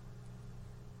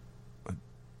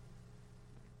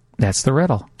 That's the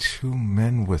riddle. 2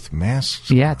 men with masks?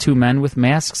 Yeah, 2 men with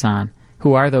masks on.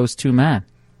 Who are those 2 men?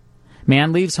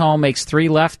 Man leaves home, makes 3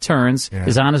 left turns,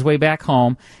 is on his way back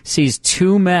home, sees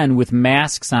 2 men with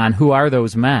masks on. Who are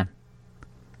those men?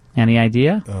 Any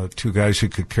idea? 2 guys he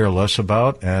could care less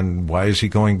about, and why is he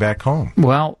going back home?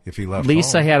 Well, if he left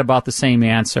Lisa home? had about the same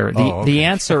answer. The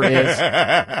answer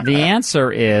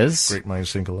is great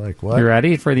minds think alike. What? You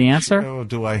ready for the answer? Oh,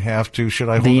 do I have to? Should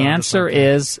I hold The on answer to something?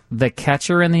 is the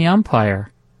catcher and the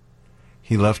umpire.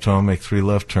 He left home, make 3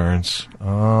 left turns.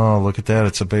 Oh, look at that.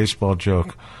 It's a baseball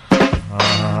joke.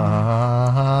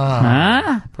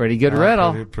 Pretty good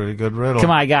riddle. Pretty good riddle. Come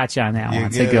on, I got you on that one.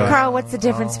 It's a good one. Carl, what's the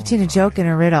difference between a joke and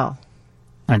a riddle?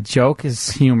 A joke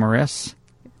is humorous.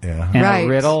 Yeah. And right. a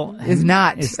riddle is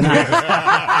not. It's not.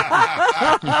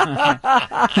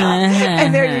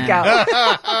 And there you go.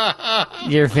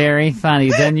 You're very funny.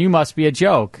 Then you must be a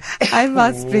joke. I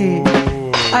must be.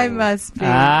 I must be.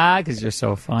 Because you're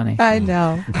so funny. I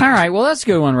know. All right. Well, that's a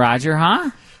good one, Roger,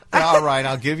 huh? All right,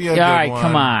 I'll give you a good all right, one.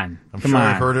 come on. I'm Come sure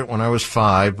I on. heard it when I was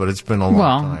 5, but it's been a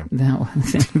long time.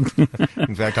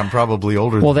 In fact, I'm probably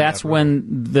older than Well, that. that's when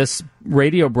this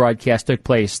radio broadcast took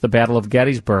place, the Battle of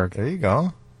Gettysburg. There you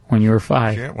go. When you were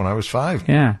 5. Yeah, when I was 5.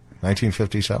 Yeah.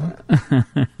 1957.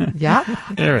 Yeah.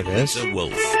 There it is. Lisa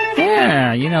Wolf.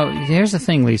 Yeah, here's the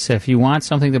thing, Lisa. If you want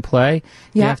something to play,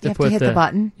 you Yeah, have to you have to hit the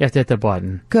button. You have to hit the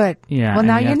button. Good. Yeah. Well, and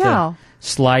now you you have to know.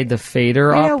 Slide the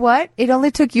fader You up. know what? It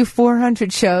only took you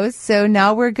 400 shows, so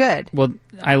now we're good. Well,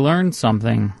 I learned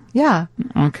something. Yeah.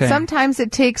 Okay. Sometimes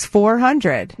it takes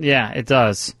 400. Yeah, it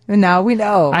does. And now we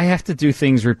know. I have to do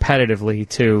things repetitively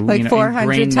to Like 400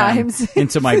 ingrain them times.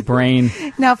 into my brain.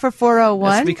 Now for 401.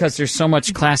 That's because there's so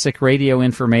much classic radio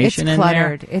information in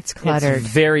there. It's cluttered. It's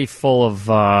very full of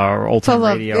old time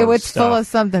radio It's stuff. full of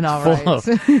something, all right.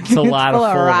 It's a lot full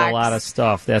of of rocks. a lot of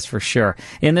stuff, that's for sure.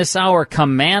 In this hour,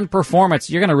 Command Performance,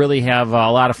 you're going to really have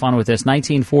a lot of fun with this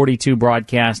 1942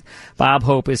 broadcast. Bob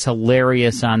Hope is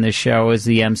hilarious on this show as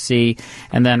the MC,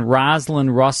 and then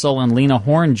Rosalind Russell and Lena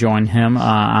Horne join him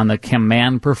on the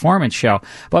Command Performance show.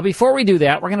 But before we do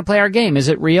that, we're going to play our game. Is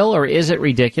it real or is it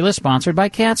ridiculous? Sponsored by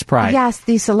Cat's Pride. Yes,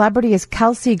 the celebrity is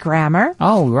Kelsey Grammer.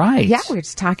 Oh, right. Yeah, we were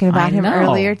just talking about I him know.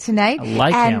 earlier tonight. I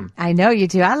like and him. I know you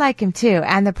do. I like him too.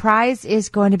 And the prize is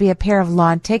going to be a pair of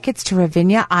lawn tickets to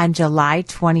Ravinia on July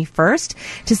 21st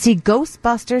to see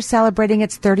Ghostbusters celebrating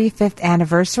its 35th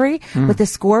anniversary with the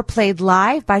score played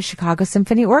live by Chicago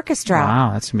Symphony Orchestra.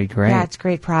 Wow, that's going to be great. Yeah, it's a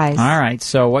great prize. All right,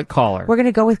 so what caller? We're going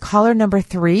to go with caller number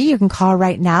 3. You can call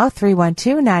right now,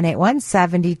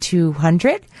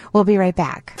 312-981-7200. We'll be right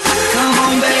back. Come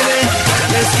on, baby.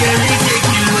 Let's get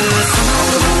ridiculous.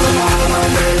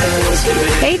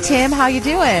 Hey, Tim, how you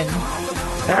doing?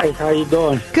 Hi, how you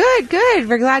doing? Good, good.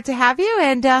 We're glad to have you,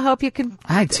 and hope you can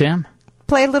Hi, Tim.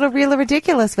 play a little Real or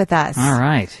Ridiculous with us. All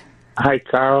right. Hi,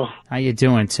 Carl. How you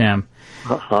doing, Tim?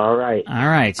 All right. All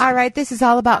right. All right, this is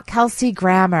all about Kelsey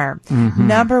Grammer. Mhm.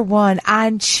 Number 1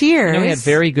 on Cheers. He had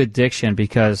very good diction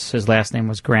because his last name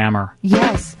was Grammer.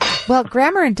 Yes. Well,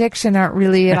 grammar and diction aren't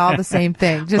really at all the same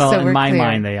thing, just well, so we're in my clear.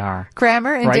 mind, they are.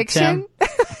 Grammar and Right, diction?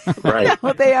 Right.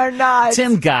 No, they are not.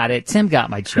 Tim got it. Tim got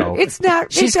my joke. It's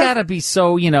not. She's got to be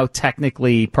so,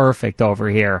 technically perfect over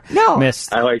here. No.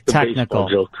 Miss I like the Technical.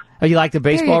 baseball joke. Oh, you like the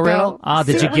baseball There you riddle? go. Oh,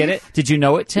 did you See? get it? Did you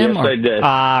know it, Tim? Yes, I did.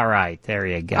 All right. There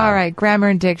you go. All right, grammar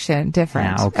and diction,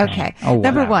 different. Yeah, okay. Oh,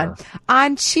 Number whatever. 1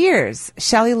 on Cheers.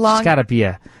 Shelley Long. It's got to be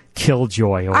a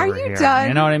killjoy over Are you here. done?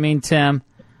 You know what I mean, Tim?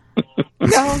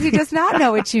 No, he does not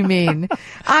know what you mean.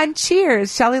 On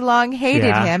Cheers, Shelley Long hated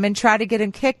Yeah. him and tried to get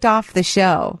him kicked off the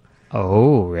show.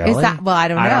 Oh, really? Is that? Well, I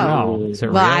don't know. I don't know. Is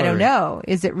it well, real I don't or- know.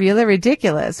 Is it real or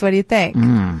ridiculous? What do you think?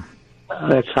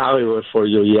 That's Hollywood for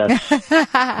you, yes.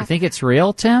 You think it's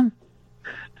real, Tim?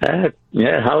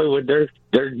 Yeah, Hollywood,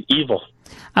 they're evil.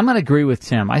 I'm going to agree with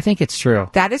Tim. I think it's true.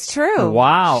 That is true.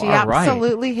 Wow, She all right.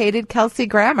 absolutely hated Kelsey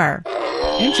Grammer.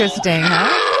 Interesting,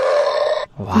 huh?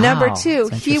 Wow, Number 2,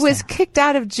 that's he was kicked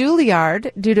out of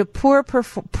Juilliard due to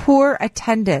poor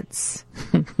attendance.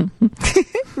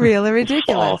 Real or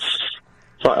ridiculous?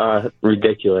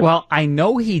 Ridiculous. Well, I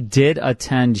know he did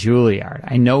attend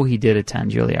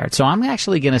Juilliard. So I'm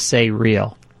actually going to say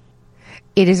real.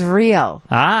 It is real.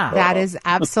 Ah. That is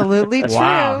absolutely true.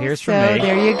 Wow, here's for so me.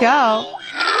 there you go.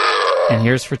 And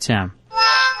here's for Tim.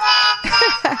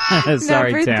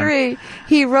 Sorry, Number Tim. 3,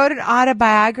 he wrote an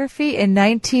autobiography in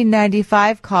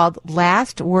 1995 called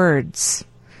Last Words.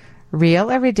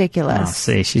 Real or Oh, ridiculous?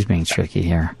 see, she's being tricky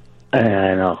here.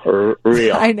 I know.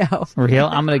 Real. I know. Real?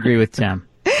 I'm going to agree with Tim.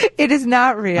 It is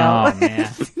not real. Oh, man.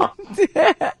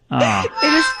 Oh.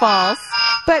 It is false.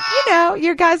 But,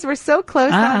 you guys were so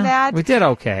close on that. We did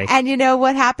okay. And you know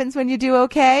what happens when you do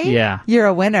okay? Yeah. You're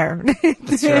a winner.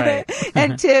 That's right.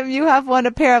 And Tim, you have won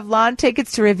a pair of lawn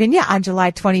tickets to Ravinia on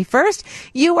July 21st.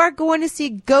 You are going to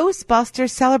see Ghostbusters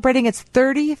celebrating its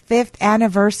 35th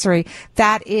anniversary.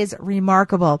 That is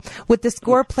remarkable. With the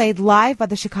score played live by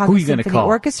the Chicago Who you gonna Symphony call?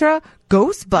 Orchestra,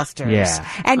 Ghostbusters. Yeah.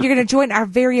 And you're going to join our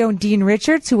very own Dean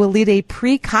Richards, who will lead a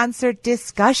pre-concert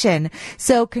discussion.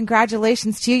 So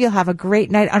congratulations to you. You'll have a great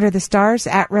night under the stars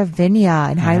at Ravinia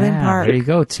in Highland Yeah, Park. There you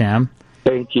go, Tim.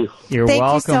 Thank you. You're Thank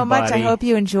welcome, you so much. buddy. I hope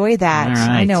you enjoy that. All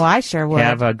right. I know I sure would.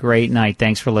 Have a great night.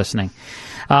 Thanks for listening.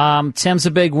 Tim's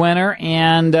a big winner,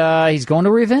 and he's going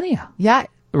to Ravinia. Yeah.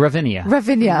 Ravinia.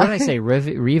 Ravinia. What did I say?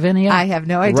 Ravinia? I have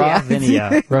no idea.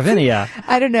 Ravinia. Ravinia.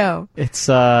 I don't know. It's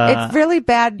It's really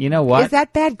bad. You know what? Is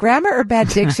that bad grammar or bad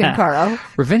diction, Carl?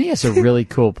 Ravinia is a really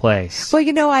cool place.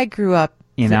 Well, I grew up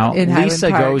You know, in Highland Lisa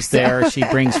Park, goes so- there. She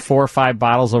brings 4 or 5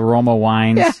 bottles of Roma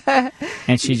wines,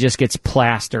 and she just gets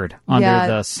plastered under Yeah,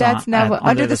 the sun. that's not what-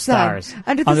 under the sun. stars.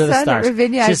 Under the sun at stars.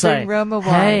 Ravinia, I She's bring like, Roma wine.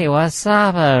 Hey, what's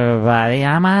up, everybody?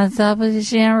 I'm on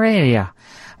WGN Radio.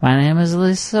 My name is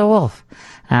Lisa Wolf.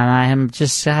 And I am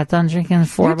just got done drinking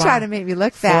four You're trying to make me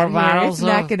look fat here. bottles It's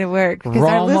not of going to work because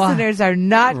our Roma- listeners are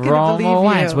not going to Roma believe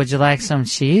wines. you. Would you like some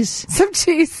cheese? Some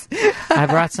cheese. I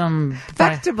brought some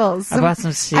vegetables. I brought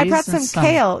some cheese. I brought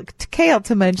some kale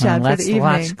to munch on for Let's the evening.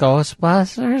 watch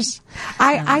Ghostbusters.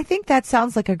 I think that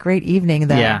sounds like a great evening,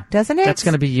 though. Yeah, doesn't it? That's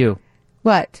going to be you.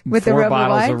 What? With the Four Roma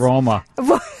bottles wines? of Roma.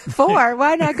 4?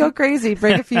 Why not go crazy?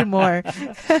 Bring a few more.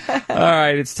 All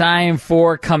right, it's time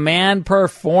for Command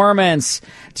Performance.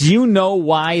 Do you know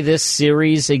why this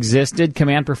series existed,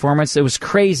 Command Performance? It was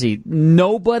crazy.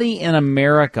 Nobody in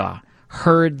America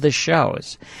heard the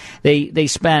shows. They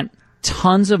spent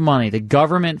tons of money. The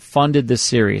government funded the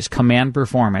series, Command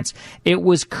Performance. It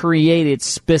was created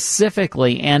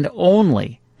specifically and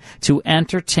only to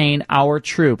entertain our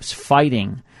troops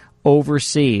fighting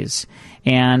overseas.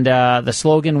 And the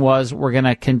slogan was, we're going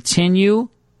to continue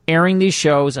airing these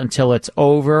shows until it's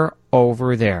over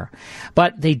there.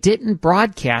 But they didn't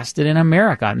broadcast it in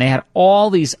America. And they had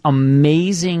all these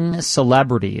amazing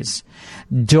celebrities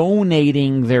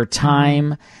donating their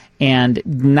time and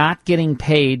not getting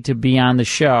paid to be on the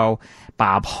show.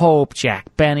 Bob Hope,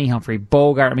 Jack Benny, Humphrey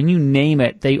Bogart. I mean, you name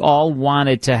it. They all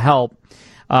wanted to help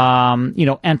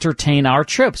entertain our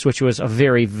troops, which was a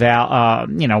very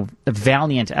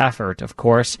valiant effort, of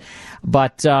course.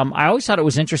 But I always thought it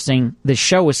was interesting. The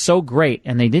show was so great,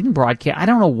 and they didn't broadcast. I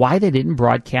don't know why they didn't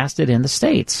broadcast it in the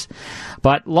States.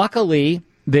 But luckily,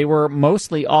 they were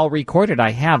mostly all recorded.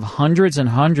 I have hundreds and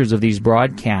hundreds of these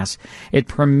broadcasts. It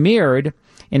premiered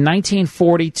in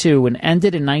 1942 and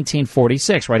ended in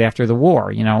 1946, right after the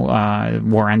war.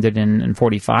 War ended in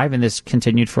 45, and this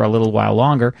continued for a little while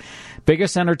longer.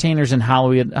 Biggest entertainers in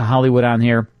Hollywood on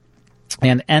here.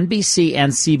 And NBC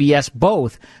and CBS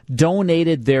both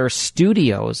donated their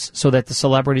studios so that the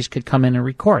celebrities could come in and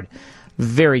record.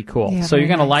 Very cool. Yeah, so you're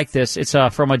going to nice. like this. It's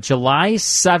from a July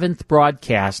 7th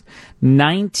broadcast,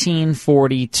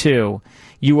 1942.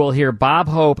 You will hear Bob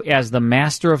Hope as the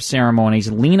master of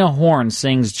ceremonies. Lena Horne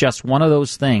sings Just One of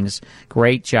Those Things.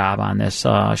 Great job on this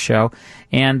show.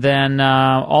 And then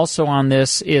also on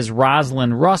this is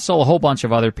Rosalind Russell, a whole bunch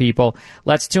of other people.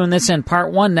 Let's tune this in.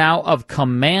 Part 1 now of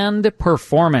Command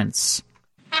Performance.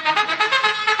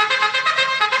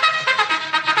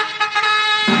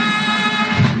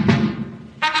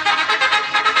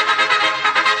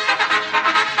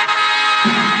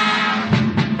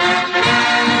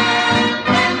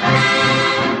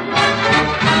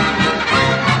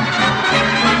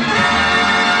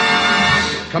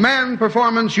 Command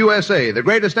Performance USA, the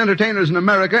greatest entertainers in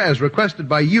America, as requested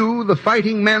by you, the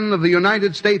fighting men of the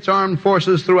United States Armed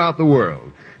Forces throughout the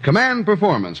world. Command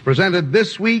Performance, presented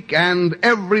this week and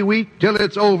every week till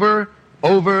it's over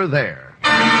there.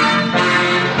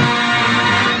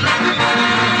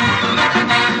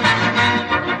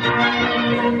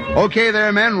 Okay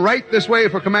there, men, right this way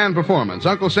for Command Performance,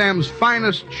 Uncle Sam's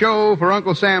finest show for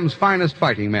Uncle Sam's finest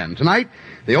fighting men. Tonight,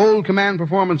 the old Command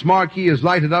Performance marquee is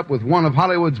lighted up with one of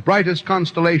Hollywood's brightest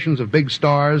constellations of big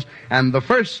stars, and the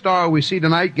first star we see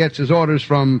tonight gets his orders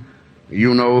from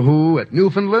you-know-who at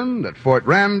Newfoundland, at Fort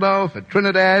Randolph, at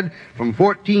Trinidad, from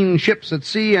 14 ships at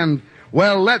sea, and,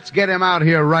 well, let's get him out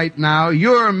here right now.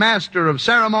 Your master of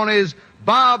ceremonies,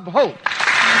 Bob Hope.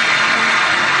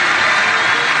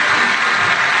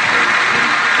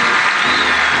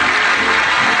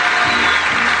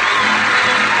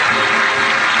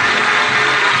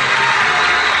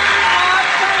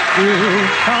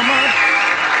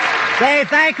 Say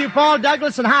thank you, Paul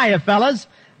Douglas, and hiya, fellas.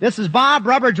 This is Bob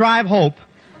Rubber Drive Hope,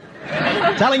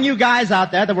 telling you guys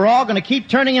out there that we're all going to keep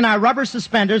turning in our rubber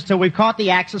suspenders till we've caught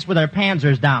the Axis with our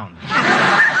panzers down.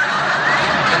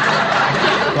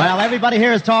 Well, everybody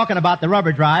here is talking about the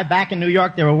rubber drive. Back in New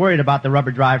York, they were worried about the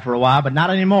rubber drive for a while, but not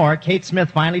anymore. Kate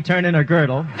Smith finally turned in her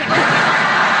girdle.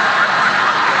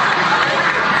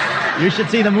 You should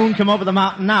see the moon come over the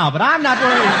mountain now, but I'm not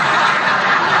worried.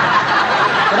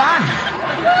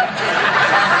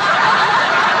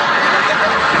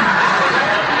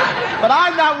 But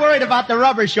I'm not worried about the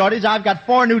rubber shortage. I've got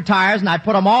 4 new tires, and I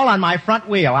put them all on my front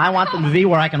wheel. I want them to be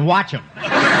where I can watch them. But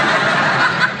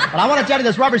I want to tell you,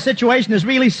 this rubber situation is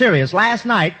really serious. Last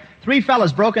night, 3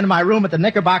 fellas broke into my room at the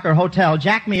Knickerbocker Hotel,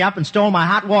 jacked me up, and stole my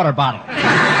hot water bottle.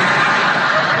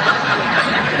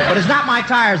 But it's not my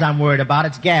tires I'm worried about.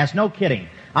 It's gas. No kidding.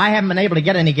 I haven't been able to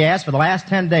get any gas for the last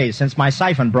 10 days since my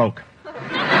siphon broke.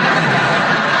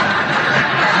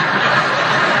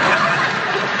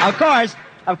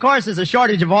 Of course, there's a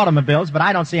shortage of automobiles, but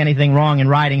I don't see anything wrong in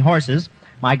riding horses.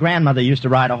 My grandmother used to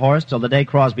ride a horse till the day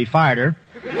Crosby fired her.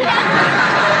 But,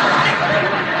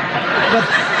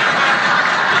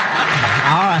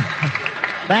 all right.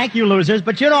 Thank you, losers.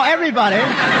 But, you know, everybody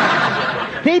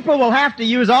People will have to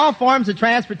use all forms of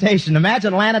transportation.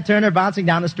 Imagine Lana Turner bouncing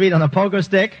down the street on a pogo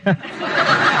stick.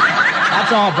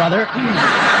 That's all, brother.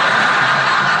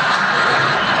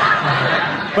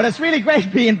 But it's really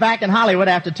great being back in Hollywood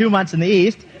after 2 months in the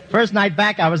East. First night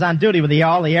back, I was on duty with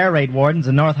all the air raid wardens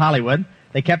in North Hollywood.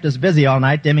 They kept us busy all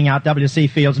night, dimming out W.C.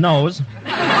 Field's nose.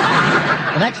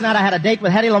 The next night, I had a date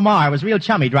with Hedy Lamarr. It was real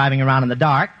chummy driving around in the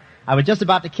dark. I was just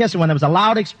about to kiss her when there was a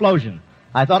loud explosion.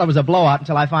 I thought it was a blowout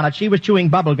until I found out she was chewing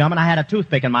bubble gum and I had a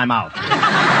toothpick in my mouth.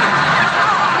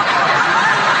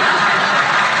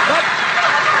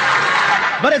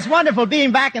 But it's wonderful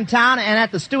being back in town and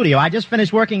at the studio. I just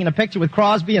finished working in a picture with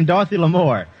Crosby and Dorothy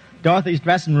Lamour. Dorothy's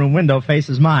dressing room window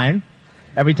faces mine.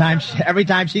 Every time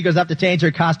she goes up to change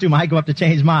her costume, I go up to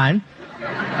change mine.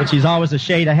 But she's always a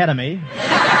shade ahead of me.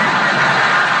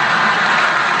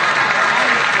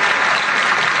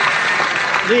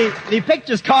 The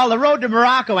picture's called The Road to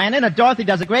Morocco, and in it, Dorothy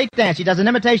does a great dance. She does an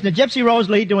imitation of Gypsy Rose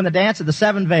Lee doing the dance of the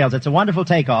Seven Veils. It's a wonderful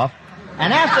takeoff.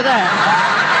 And after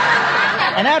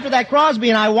that, Crosby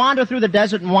and I wander through the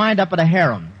desert and wind up at a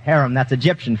harem. Harem, that's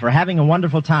Egyptian for having a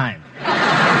wonderful time.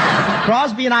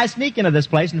 Crosby and I sneak into this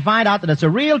place and find out that it's a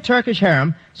real Turkish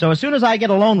harem, so as soon as I get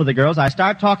alone with the girls, I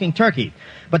start talking Turkey.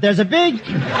 But there's a big...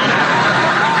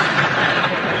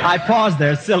 I paused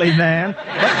there, silly man.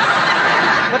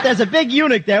 But there's a big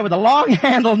eunuch there with a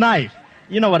long-handled knife.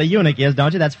 You know what a eunuch is,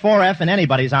 don't you? That's 4F in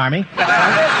anybody's army.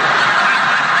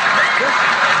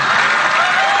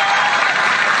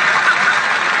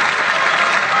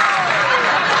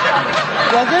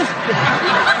 Well,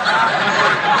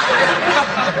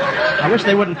 I wish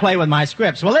they wouldn't play with my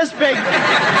scripts. Well, this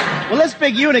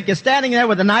big eunuch is standing there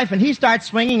with a knife, and he starts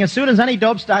swinging as soon as any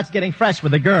dope starts getting fresh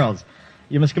with the girls.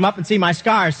 You must come up and see my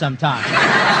scars sometime.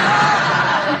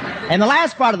 In the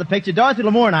last part of the picture, Dorothy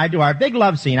Lamour and I do our big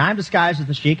love scene. I'm disguised as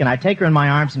the Sheik, and I take her in my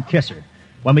arms and kiss her.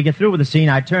 When we get through with the scene,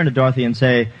 I turn to Dorothy and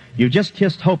say, "You just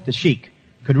kissed Hope the Sheik.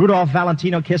 Could Rudolph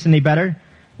Valentino kiss any better?"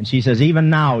 And she says, "Even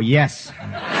now, yes."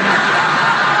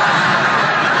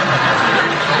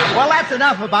 Well, that's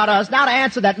enough about us. Now to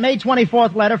answer that May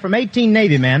 24th letter from 18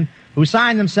 Navy men who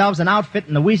signed themselves an outfit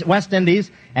in the West Indies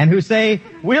and who say,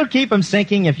 "We'll keep 'em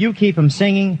sinking if you keep 'em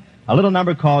singing," a little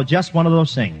number called Just One of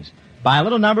Those Things, by a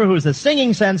little number who's the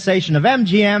singing sensation of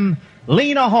MGM,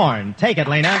 Lena Horne. Take it,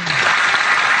 Lena.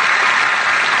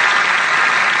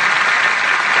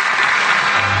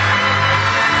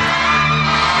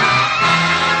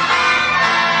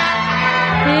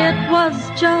 It was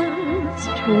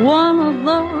just one of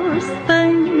those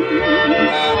things,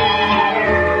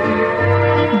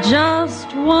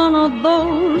 just one of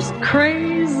those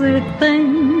crazy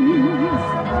things,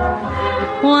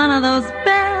 one of those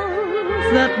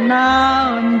bells that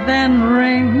now and then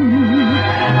ring,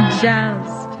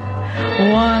 just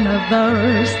one of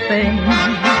those things.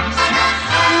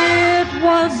 It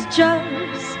was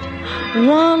just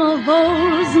one of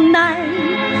those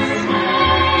nights,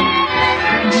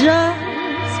 just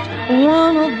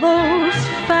one of those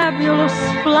fabulous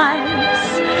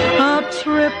flights, a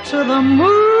trip to the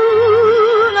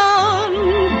moon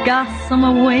on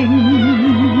gossamer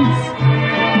wings,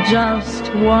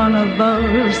 just one of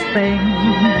those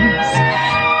things.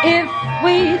 If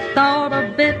we thought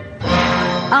a bit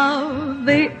of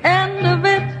the end of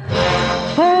it,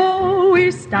 before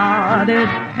we started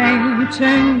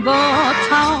painting the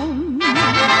town,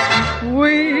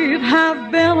 we'd have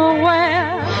been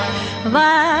aware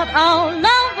that our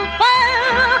love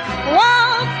affair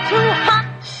was too hot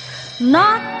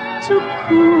not to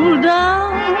cool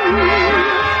down.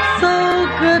 So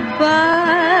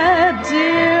goodbye,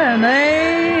 dear, and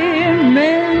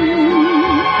amen.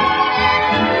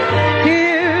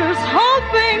 Here's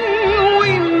hoping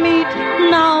we meet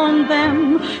now and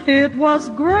then. It was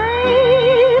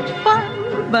great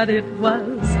fun, but it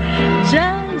was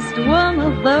just one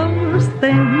of those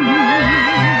things.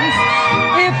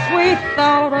 If we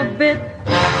thought a bit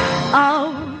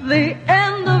of the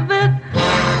end of it,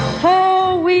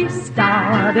 before we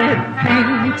started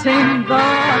painting the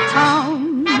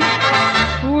town,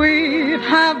 we'd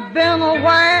have been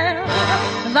aware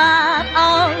that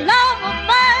our love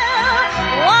affair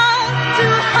was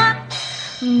too hot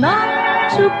not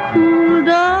to cool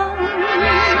down.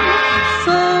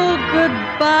 So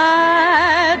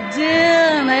goodbye, dear,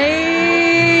 and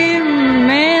amen.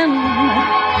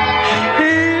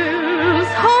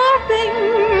 Here's hoping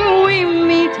we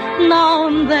meet now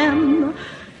and then.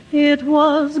 It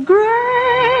was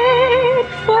great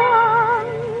fun,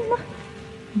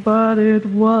 but it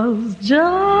was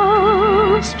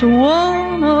just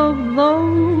one of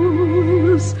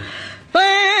those things.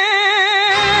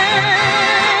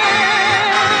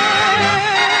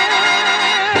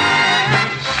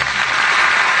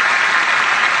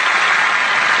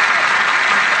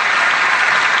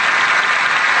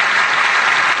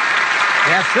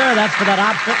 Yes, sir. That's for that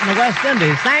outfit in the West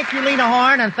Indies. Thank you, Lena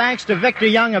Horne, and thanks to Victor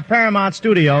Young of Paramount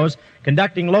Studios,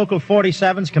 conducting Local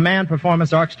 47's Command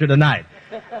Performance Orchestra tonight.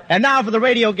 And now for the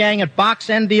radio gang at Box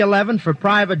ND11, for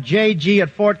Private J.G. at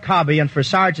Fort Cobby, and for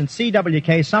Sergeant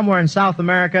C.W.K. somewhere in South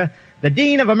America, the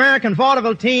Dean of American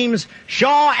Vaudeville Teams,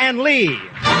 Shaw and Lee.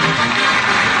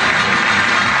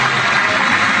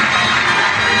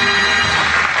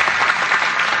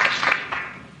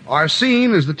 Our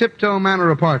scene is the Tiptoe Manor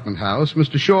apartment house.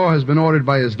 Mr. Shaw has been ordered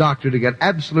by his doctor to get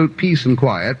absolute peace and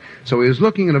quiet, so he is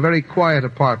looking at a very quiet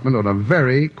apartment on a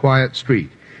very quiet street.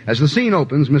 As the scene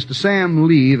opens, Mr. Sam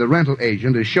Lee, the rental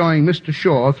agent, is showing Mr.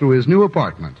 Shaw through his new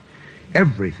apartment.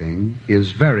 Everything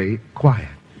is very quiet.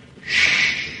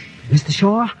 Mr.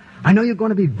 Shaw, I know you're going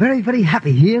to be very, very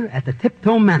happy here at the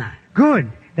Tiptoe Manor.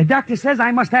 Good. The doctor says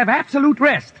I must have absolute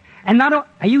rest. And are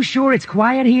you sure it's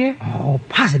quiet here? Oh,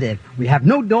 positive. We have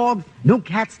no dogs, no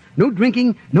cats, no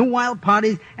drinking, no wild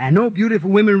parties, and no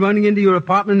beautiful women running into your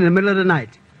apartment in the middle of the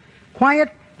night.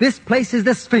 Quiet, this place is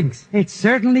the Sphinx. It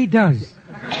certainly does.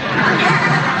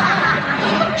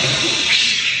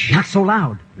 Shh, not so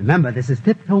loud. Remember, this is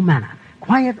Tiptoe Manor.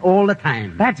 Quiet all the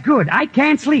time. That's good. I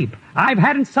can't sleep. I've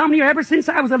had insomnia ever since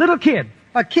I was a little kid.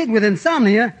 A kid with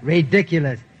insomnia?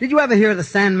 Ridiculous. Did you ever hear of the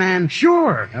Sandman?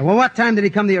 Sure. Well, what time did he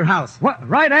come to your house?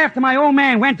 Right after my old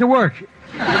man went to work.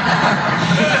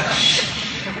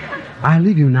 I'll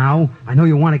leave you now. I know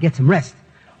you want to get some rest.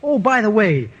 Oh, by the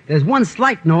way, there's one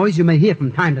slight noise you may hear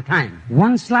from time to time.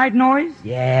 One slight noise?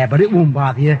 Yeah, but it won't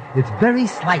bother you. It's very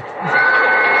slight.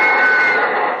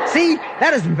 See?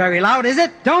 That isn't very loud, is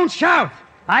it? Don't shout.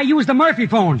 I use the Murphy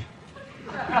phone.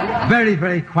 Very,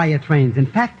 very quiet trains. In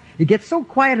fact, it gets so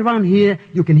quiet around here,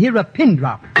 you can hear a pin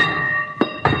drop.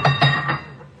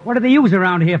 What do they use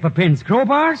around here for pins?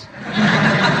 Crowbars?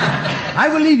 I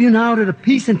will leave you now to the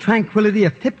peace and tranquility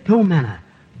of Tiptoe Manor.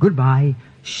 Goodbye.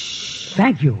 Shh.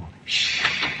 Thank you. Shh.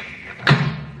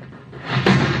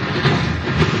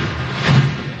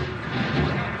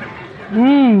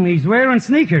 He's wearing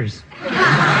sneakers.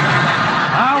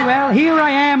 Ah, well, here I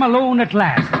am alone at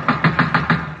last.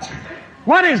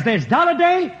 What is this, Dollar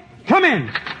Day? Come in.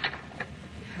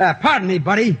 Pardon me,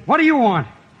 buddy. What do you want?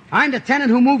 I'm the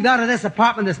tenant who moved out of this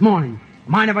apartment this morning.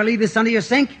 Mind if I leave this under your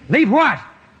sink? Leave what?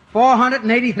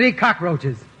 483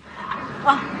 cockroaches.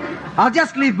 I'll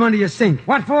just leave them under your sink.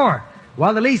 What for?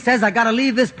 Well, the lease says I gotta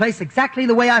leave this place exactly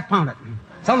the way I found it.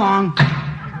 So long.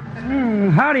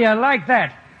 How do you like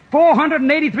that?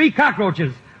 483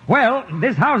 cockroaches. Well,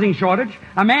 this housing shortage,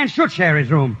 a man should share his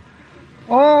room.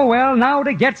 Oh, well, now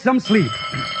to get some sleep.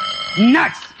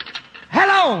 Nuts!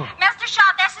 Hello! Mr. Shaw,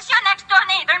 this is your next-door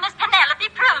neighbor, Miss Penelope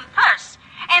Prune-Purse.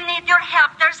 I need your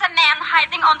help. There's a man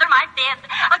hiding under my bed.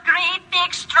 A great,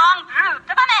 big, strong brute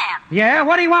of a man. Yeah?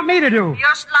 What do you want me to do?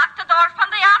 Just lock the door from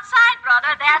the outside,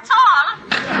 brother. That's all.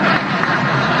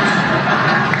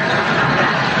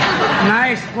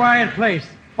 Nice, quiet place.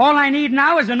 All I need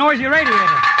now is a noisy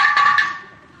radiator.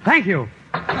 Thank you.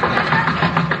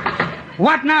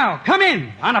 What now? Come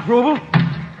in, on approval.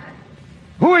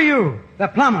 Who are you? The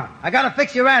plumber. I gotta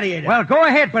fix your radiator. Well, go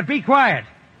ahead, but be quiet.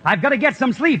 I've got to get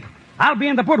some sleep. I'll be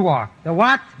in the boudoir. The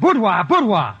what? Boudoir.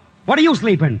 What are you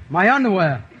sleeping? My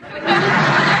underwear.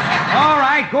 All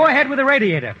right, go ahead with the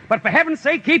radiator. But for heaven's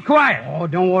sake, keep quiet. Oh,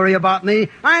 don't worry about me.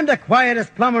 I'm the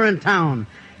quietest plumber in town.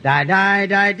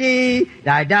 Die-die-die-dee,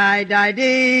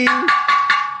 die-die-die-dee.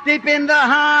 Deep in the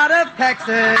heart of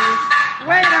Texas.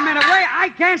 Wait a minute,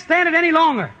 I can't stand it any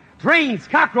longer. Trains,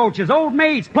 cockroaches, old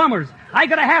maids, plumbers. I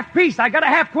gotta have peace. I gotta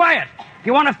have quiet. If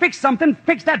you want to fix something,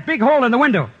 fix that big hole in the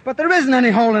window. But there isn't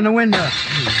any hole in the window.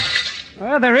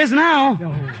 Well, there is now.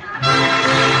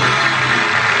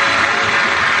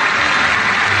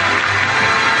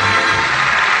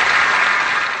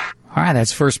 All right,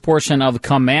 that's first portion of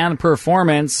Command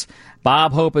Performance.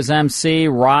 Bob Hope is MC,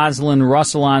 Rosalind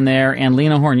Russell on there, and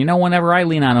Lena Horne. You know, whenever I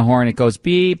lean on a horn, it goes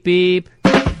beep, beep.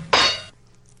 You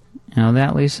know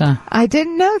that, Lisa? I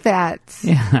didn't know that.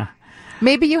 Yeah.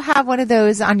 Maybe you have one of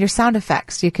those on your sound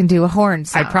effects. You can do a horn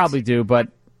sound. I probably do, but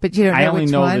you don't know I only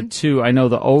which know one? the two. I know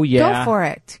the oh yeah. Go for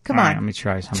it. Come All on. right, let me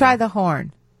try something. Try the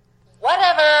horn.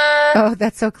 Whatever. Oh,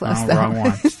 that's so close. Oh, though. wrong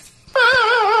one.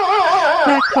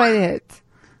 Not quite it.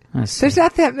 There's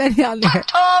not that many on there.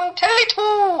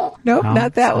 Nope, Oh,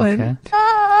 not that okay. one.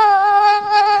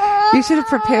 You should have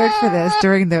prepared for this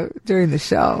during the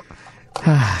show.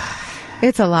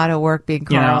 It's a lot of work being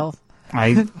Carl.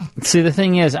 I see. The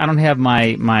thing is, I don't have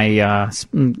my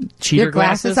cheater Your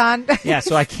glasses on? Yeah,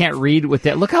 so I can't read with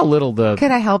that. Look how little the.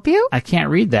 Can I help you? I can't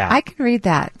read that. I can read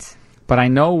that. But I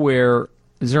know where.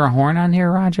 Is there a horn on here,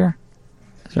 Roger?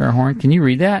 Is there a horn? Can you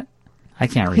read that? I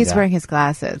can't read He's that. wearing his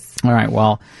glasses. All right,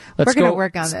 well, let's We're go. going to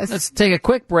work on this. Let's take a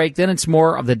quick break, then it's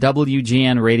more of the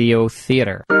WGN Radio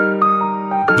Theater.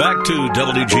 Back to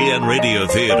WGN Radio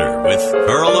Theater with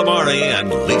Earl Amari and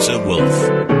Lisa Wolf.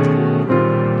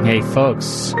 Hey,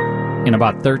 folks, in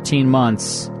about 13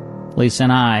 months, Lisa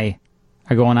and I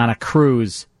are going on a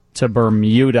cruise to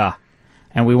Bermuda,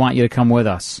 and we want you to come with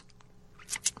us.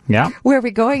 Yeah. Where are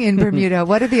we going in Bermuda?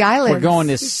 What are the islands? We're going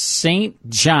to St.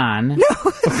 John.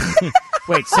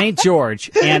 Wait, St.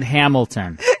 George and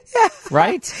Hamilton.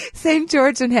 Right? St.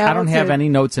 George and Hamilton. I don't have any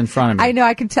notes in front of me. I know,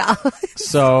 I can tell.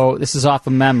 So this is off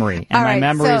of memory, and All my right,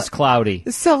 memory is cloudy.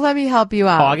 So let me help you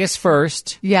out. August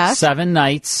 1st. Yes. 7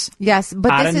 nights. Yes,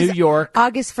 but out this of is New York.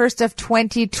 August 1st of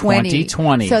 2020.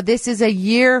 2020. So this is a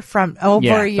year from,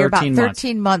 over a year, about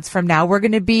 13 months from now. We're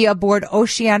going to be aboard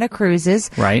Oceania Cruises.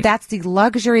 Right. That's the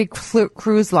luxury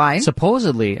cruise line.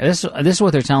 Supposedly, this is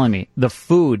what they're telling me. The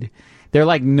food, they're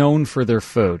like known for their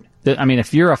food. I mean,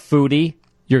 if you're a foodie,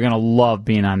 you're going to love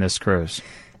being on this cruise.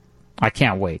 I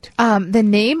can't wait. The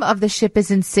name of the ship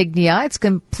is Insignia. It's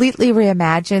completely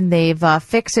reimagined. They've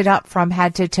fixed it up from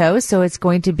head to toe, so it's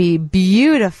going to be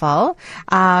beautiful.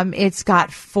 It's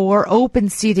got 4 open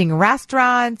seating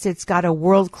restaurants. It's got a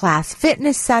world-class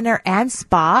fitness center and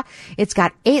spa. It's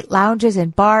got 8 lounges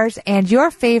and bars, and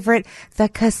your favorite, the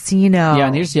casino. Yeah,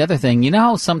 and here's the other thing. You know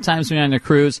how sometimes when you're on a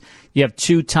cruise, you have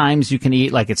 2 times you can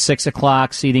eat, like at 6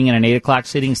 o'clock seating and an 8 o'clock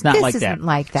seating? It's not This like that. isn't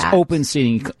like that. It's open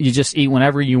seating. You just eat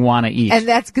whenever you want to eat. And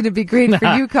that's going to be great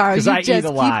for you, Carl. You I just eat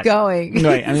a lot. keep going.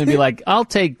 Right. I'm going to be like, I'll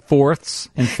take 4ths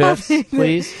and 5ths,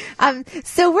 please.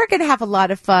 So we're going to have a lot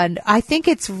of fun. I think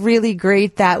it's really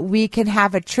great that we can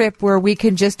have a trip where we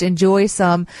can just enjoy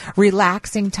some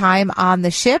relaxing time on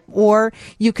the ship, or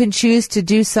you can choose to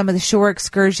do some of the shore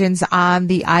excursions on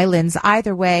the islands.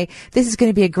 Either way, this is going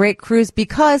to be a great cruise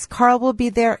because Carl will be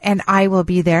there and I will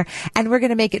be there. And we're going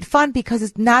to make it fun because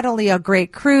it's not only a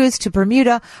great cruise to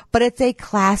Bermuda, but it's a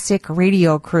classic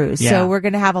radio cruise. Yeah. So we're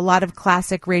going to have a lot of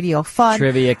classic radio fun.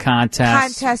 Trivia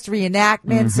contests.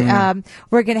 Reenactments.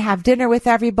 We're going to have dinner with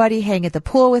everybody, hang at the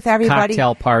pool with everybody.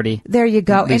 Cocktail party. There you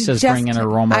go. Lisa's bringing her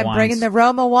Roma wines. I'm bringing the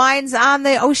Roma wines on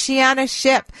the Oceania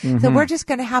ship. So we're just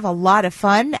going to have a lot of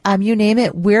fun. You name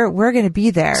it, we're going to be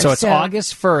there. So it's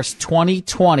August 1st,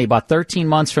 2020, about 13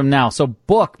 months from now. So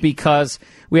book, because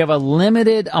we have a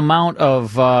limited amount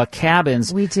of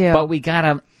cabins. We do. But we got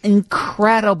an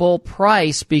incredible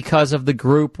price because of the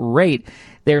group rate.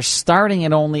 They're starting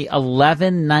at only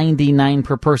 $11.99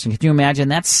 per person. Can you imagine?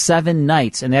 That's 7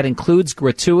 nights, and that includes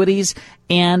gratuities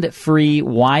and free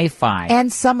Wi-Fi.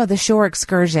 And some of the shore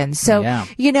excursions. So,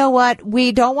 You know what?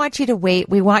 We don't want you to wait.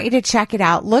 We want you to check it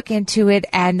out, look into it,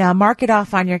 and mark it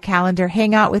off on your calendar.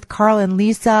 Hang out with Carl and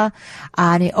Lisa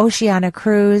on an Oceania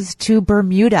cruise to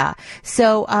Bermuda.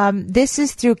 So this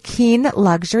is through Keen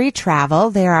Luxury Travel.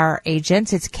 They're our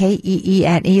agents. It's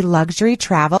Keene Luxury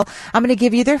Travel. I'm going to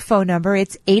give you their phone number.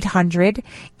 It's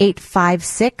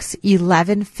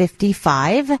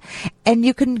 800-856-1155. And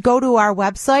you can go to our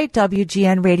website,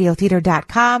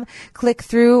 WGNradiotheater.com, click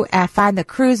through, find the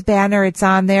cruise banner. It's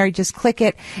on there. You just click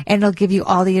it and it'll give you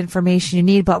all the information you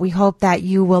need. But we hope that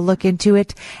you will look into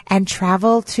it and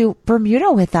travel to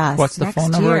Bermuda with us. What's the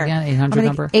phone number again? 800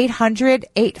 number?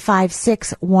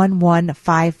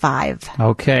 800-856-1155.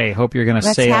 Okay. Hope you're going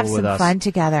to sail with us. Let's have some fun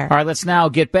together. All right. Let's now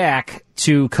get back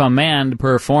to Command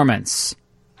Performance.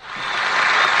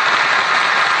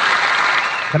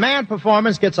 Command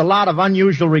Performance gets a lot of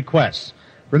unusual requests.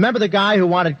 Remember the guy who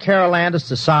wanted Carol Landis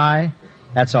to sigh?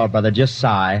 That's all, brother, just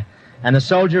sigh. And the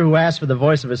soldier who asked for the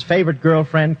voice of his favorite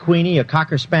girlfriend, Queenie, a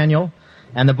Cocker Spaniel.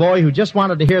 And the boy who just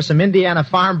wanted to hear some Indiana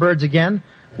farm birds again.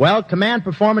 Well, Command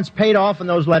Performance paid off in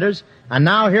those letters. And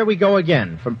now here we go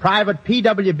again from Private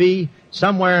PWB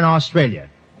somewhere in Australia.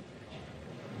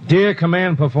 Dear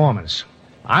Command Performance,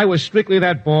 I was strictly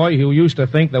that boy who used to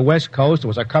think the West Coast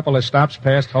was a couple of stops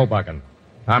past Hoboken.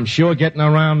 I'm sure getting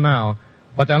around now,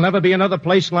 but there'll never be another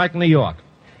place like New York.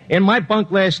 In my bunk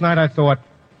last night, I thought,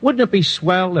 wouldn't it be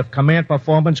swell if Command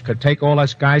Performance could take all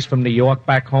us guys from New York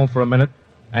back home for a minute?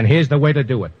 And here's the way to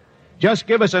do it. Just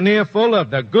give us an earful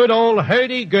of the good old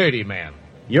hurdy-gurdy man.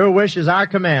 Your wish is our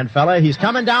command, fella. He's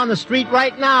coming down the street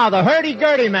right now, the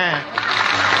hurdy-gurdy man.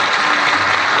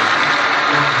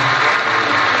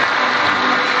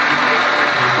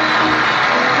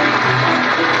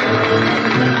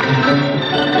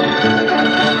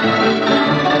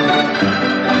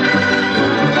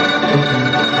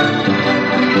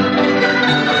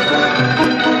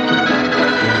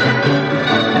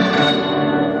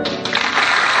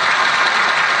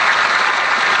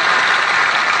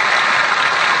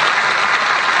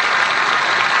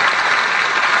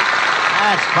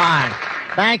 That's fine.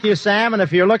 Thank you, Sam. And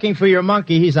if you're looking for your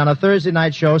monkey, he's on a Thursday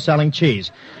night show selling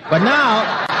cheese. But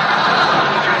now,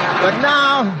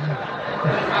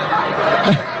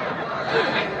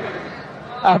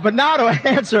 to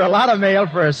answer a lot of mail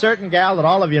for a certain gal that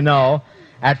all of you know,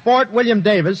 at Fort William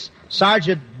Davis,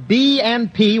 Sergeant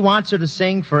B.N.P. wants her to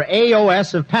sing for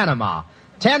AOS of Panama.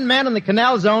 10 men in the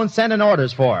Canal Zone sending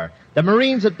orders for her. The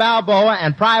Marines at Balboa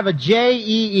and Private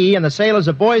J.E.E. and the sailors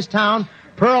of Boys Town,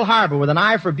 Pearl Harbor, with an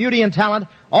eye for beauty and talent.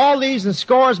 All these and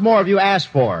scores more of you asked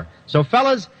for. So,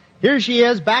 fellas, here she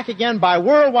is, back again by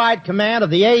worldwide command of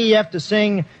the AEF to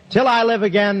sing Till I Live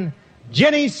Again,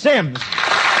 Ginny Sims.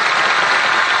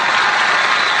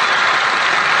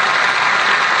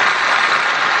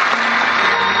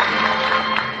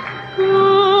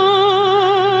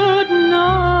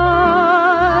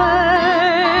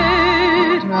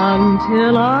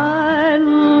 Until I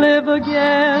live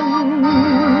again,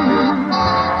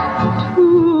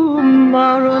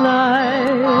 tomorrow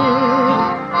night,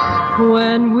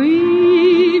 when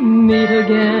we meet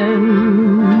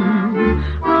again,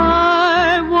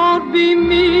 I won't be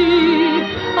me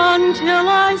until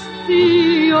I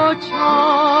see your charms.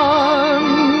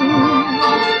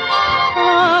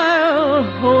 I'll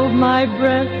hold my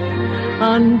breath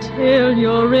until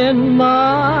you're in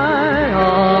my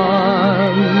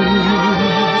arms.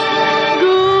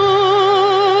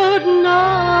 Good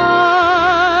night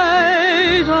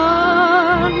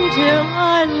until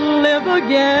I live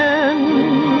again.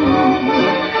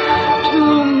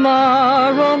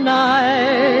 Tomorrow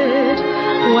night,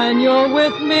 when you're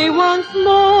with me once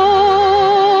more.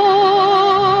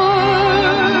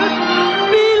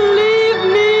 Believe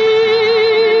me,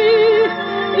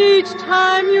 each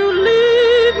time you leave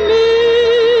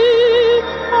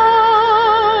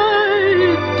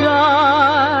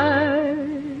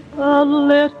a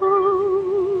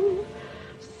little,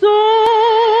 so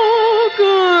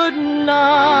good night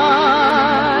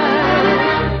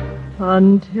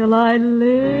until I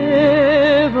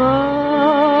live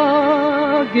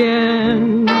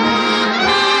again.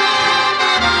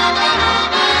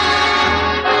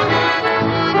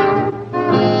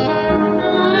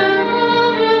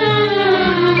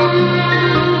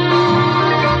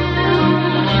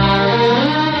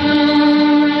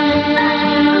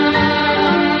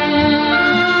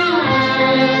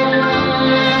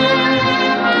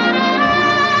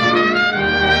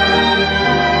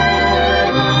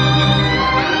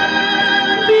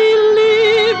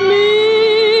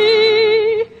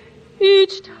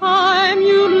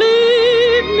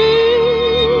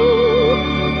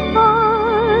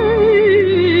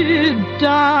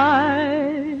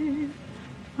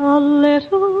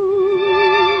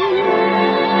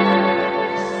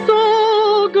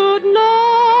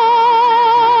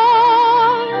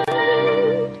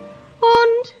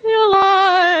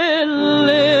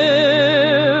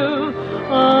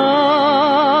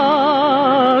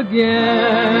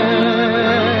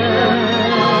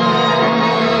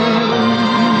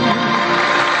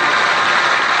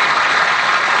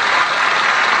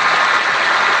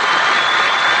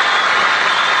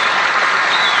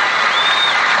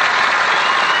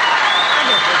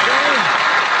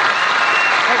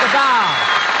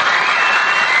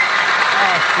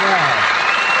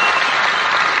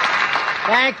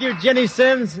 Thank you, Ginny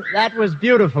Sims. That was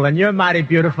beautiful, and you're mighty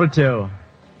beautiful, too.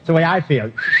 It's the way I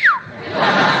feel.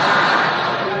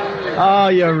 Oh,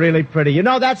 you're really pretty. You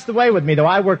know, that's the way with me, though.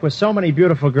 I work with so many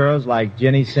beautiful girls like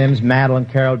Ginny Sims, Madeline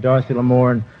Carroll, Dorothy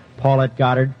Lamour, and Paulette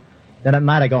Goddard. Then at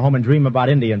night I go home and dream about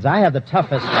Indians. I have the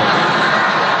toughest...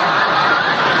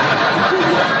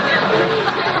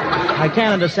 I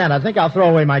can't understand. I think I'll throw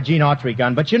away my Gene Autry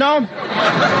gun. But, you know...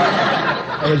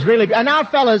 It was really... And now,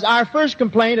 fellas, our first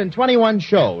complaint in 21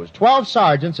 shows. 12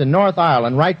 sergeants in North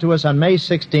Ireland write to us on May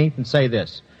 16th and say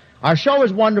this. Our show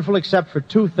is wonderful except for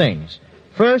two things.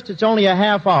 First, it's only a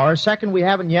half hour. Second, we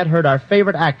haven't yet heard our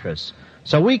favorite actress.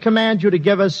 So we command you to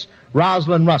give us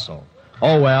Rosalind Russell.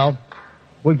 Oh, well,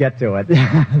 we'll get to it.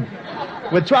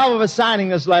 With 12 of us signing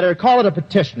this letter, call it a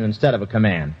petition instead of a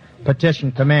command.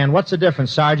 Petition, command. What's the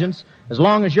difference, sergeants? As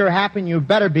long as you're happy, you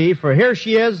better be, for here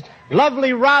she is,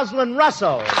 lovely Rosalind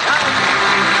Russell.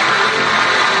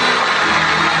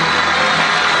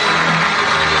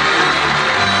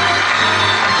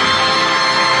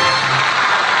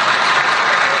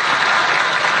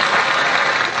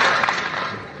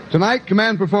 Tonight,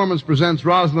 Command Performance presents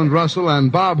Rosalind Russell and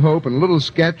Bob Hope in a little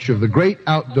sketch of the great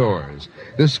outdoors.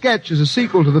 This sketch is a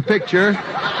sequel to the picture,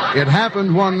 It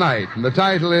Happened One Night, and the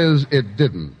title is It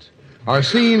Didn't. Our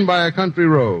scene by a country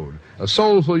road. A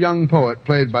soulful young poet,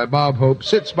 played by Bob Hope,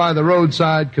 sits by the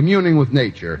roadside communing with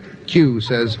nature. Q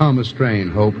says, hum a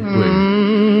strain, Hope,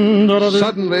 please.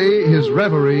 Suddenly, his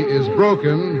reverie is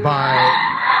broken by...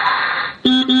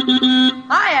 Hiya,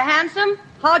 handsome.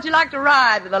 How'd you like to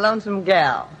ride with a lonesome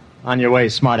gal? On your way,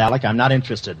 smart Alec. I'm not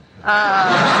interested. Now,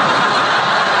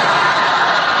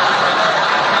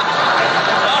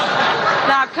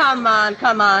 come on,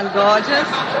 gorgeous.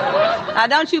 Now,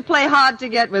 don't you play hard to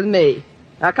get with me.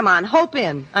 Now, come on, hope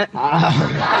in. I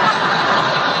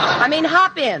mean,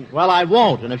 hop in. Well, I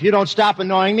won't, and if you don't stop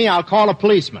annoying me, I'll call a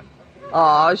policeman.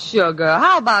 Oh, sugar,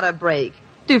 how about a break?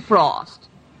 Defrost.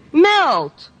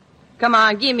 Melt. Come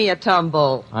on, give me a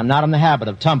tumble. I'm not in the habit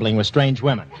of tumbling with strange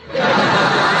women.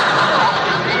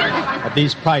 At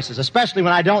these prices, especially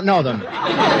when I don't know them.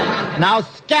 Now,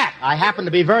 scat! I happen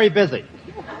to be very busy.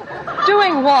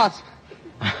 Doing what?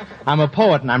 I'm a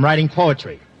poet, and I'm writing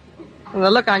poetry. From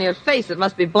the look on your face, it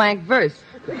must be blank verse.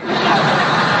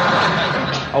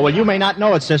 Oh, well, you may not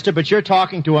know it, sister, but you're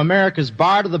talking to America's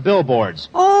Bard of the Billboards.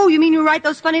 Oh, you mean you write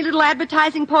those funny little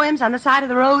advertising poems on the side of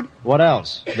the road? What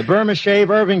else? The Burma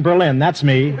Shave, Irving Berlin, that's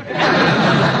me.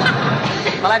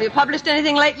 Well, have you published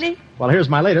anything lately? Well, here's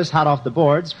my latest, hot off the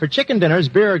boards. For chicken dinners,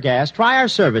 beer or gas, try our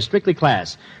service, strictly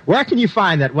class. Where can you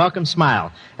find that welcome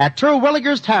smile? At True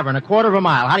Williger's Tavern, a quarter of a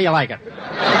mile. How do you like it?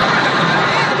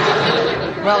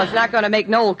 Well, it's not going to make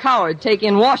Noel Coward take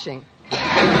in washing.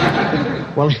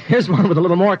 Well, here's one with a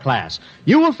little more class.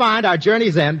 You will find our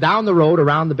journey's end down the road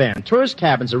around the bend. Tourist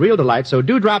cabins are real delight, so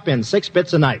do drop in 6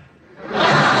 bits a night.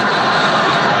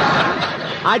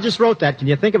 I just wrote that. Can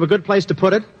you think of a good place to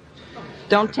put it?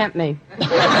 Don't tempt me.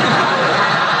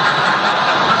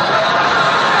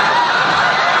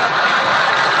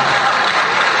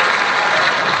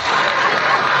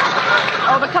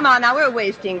 Oh, but come on now, we're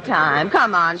wasting time.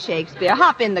 Come on, Shakespeare,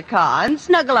 hop in the car and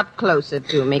snuggle up closer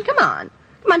to me. Come on.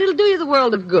 Come on, it'll do you the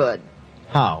world of good.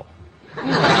 How? A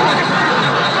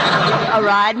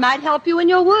ride might help you in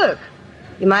your work.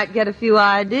 You might get a few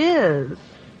ideas.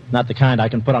 Not the kind I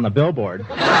can put on a billboard.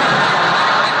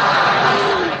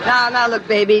 Now, look,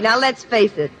 baby, now let's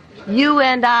face it. You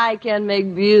and I can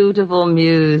make beautiful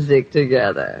music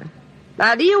together.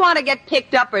 Now, do you want to get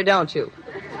picked up or don't you?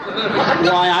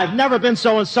 Why, I've never been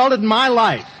so insulted in my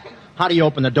life. How do you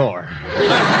open the door?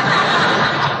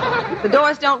 The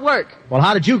doors don't work. Well,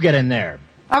 how did you get in there?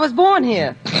 I was born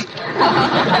here.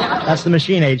 That's the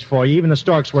machine age for you. Even the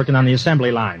stork's working on the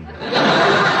assembly line.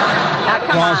 Now,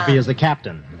 come Crosby on. is the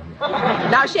captain.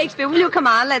 Now, Shakespeare, will you come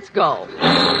on? Let's go.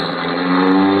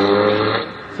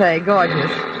 Say,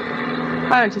 gorgeous,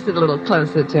 why don't you sit a little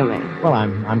closer to me? Well,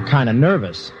 I'm kind of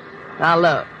nervous. Now,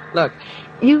 look,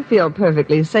 you feel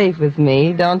perfectly safe with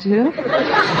me, don't you?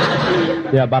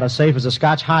 Yeah, about as safe as a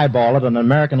Scotch highball at an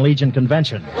American Legion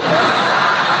convention. Oh,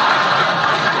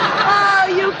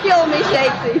 you kill me,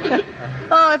 Shakespeare.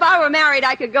 Oh, if I were married,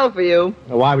 I could go for you.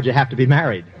 Well, why would you have to be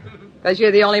married? Because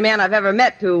you're the only man I've ever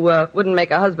met who wouldn't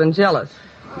make a husband jealous.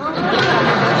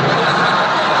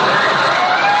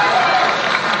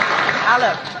 Now,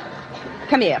 look,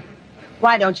 come here.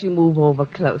 Why don't you move over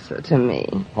closer to me?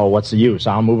 Oh, what's the use?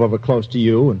 I'll move over close to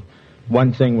you, and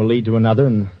one thing will lead to another,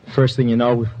 and first thing you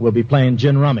know, we'll be playing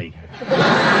gin rummy.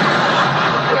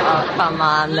 Oh, come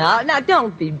on now. Now,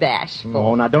 don't be bashful.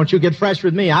 Oh, now, don't you get fresh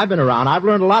with me. I've been around. I've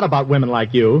learned a lot about women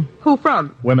like you. Who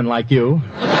from? Women like you.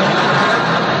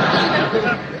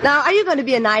 Now, are you going to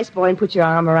be a nice boy and put your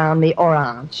arm around me, or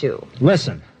aren't you?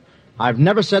 Listen, I've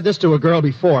never said this to a girl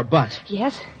before, but...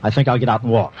 Yes? I think I'll get out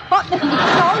and walk.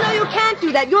 Oh, no, you can't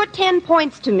do that. You're 10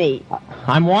 points to me.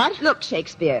 I'm what? Look,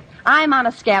 Shakespeare, I'm on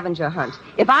a scavenger hunt.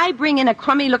 If I bring in a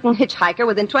crummy-looking hitchhiker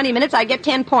within 20 minutes, I get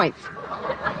 10 points.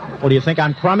 Well, do you think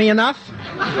I'm crummy enough?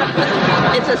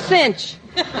 It's a cinch.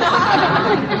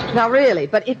 Now, really,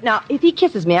 but if he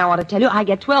kisses me, I want to tell you, I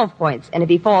get 12 points. And if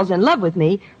he falls in love with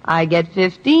me, I get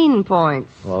 15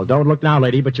 points. Well, don't look now,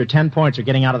 lady, but your 10 points are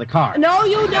getting out of the car. No,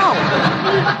 you don't.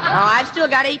 Now, I've still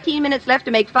got 18 minutes left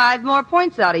to make 5 more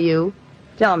points out of you.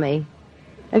 Tell me,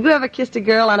 have you ever kissed a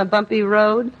girl on a bumpy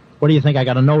road? What do you think? I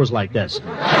got a nose like this.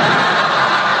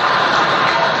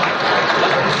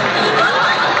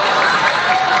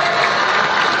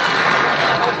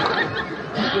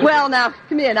 Well, now,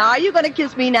 come here. Now, are you going to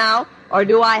kiss me now, or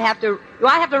do I have to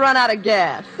run out of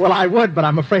gas? Well, I would, but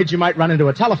I'm afraid you might run into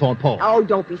a telephone pole. Oh,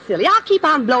 don't be silly. I'll keep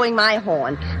on blowing my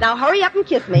horn. Now, hurry up and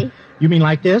kiss me. You mean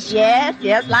like this? Yes,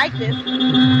 like this.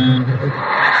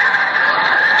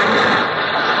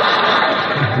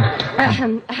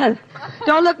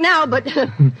 Don't look now, but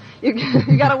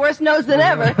you got a worse nose than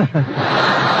ever.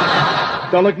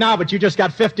 Don't look now, but you just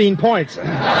got 15 points.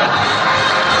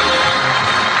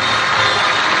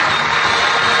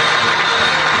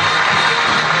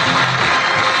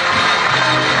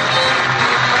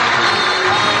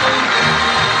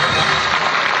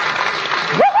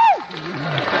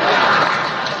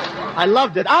 I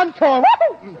loved it. Encore!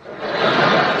 Woo!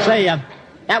 Say,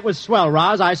 that was swell,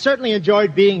 Roz. I certainly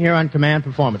enjoyed being here on Command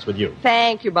Performance with you.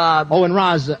 Thank you, Bob. Oh, and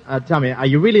Roz, tell me, are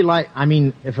you really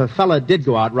if a fella did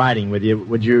go out riding with you,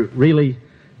 would you really,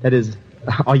 that is,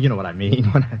 oh, you know what I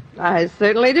mean. I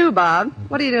certainly do, Bob.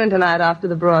 What are you doing tonight after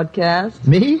the broadcast?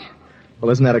 Me?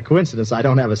 Well, isn't that a coincidence? I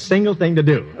don't have a single thing to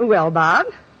do. Well, Bob,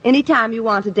 anytime you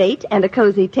want a date and a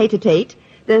cozy tete-a-tete,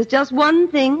 there's just one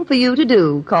thing for you to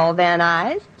do. Call Van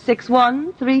Nuys,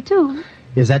 6132.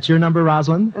 Is that your number,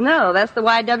 Rosalind? No, that's the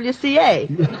YWCA.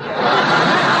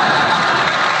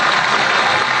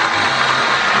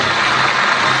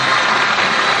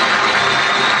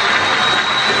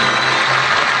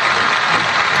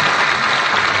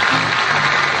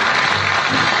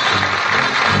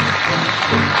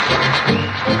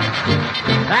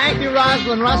 Thank you,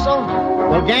 Rosalind Russell.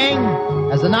 Well, gang,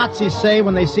 as the Nazis say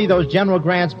when they see those General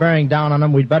Grants bearing down on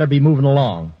them, we'd better be moving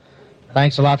along.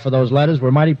 Thanks a lot for those letters.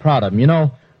 We're mighty proud of them. You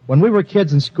know, when we were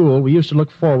kids in school, we used to look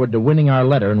forward to winning our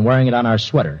letter and wearing it on our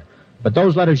sweater. But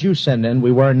those letters you send in,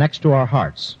 we wear next to our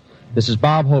hearts. This is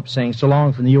Bob Hope saying so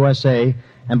long from the USA.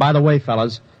 And by the way,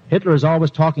 fellas, Hitler is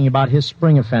always talking about his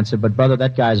spring offensive, but brother,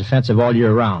 that guy's offensive all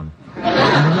year round.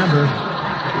 And remember...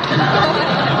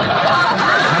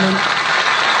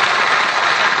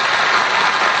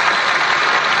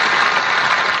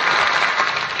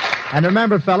 And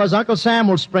remember, fellas, Uncle Sam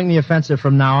will spring the offensive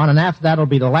from now on, and after that, it'll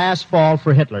be the last fall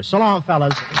for Hitler. So long,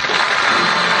 fellas.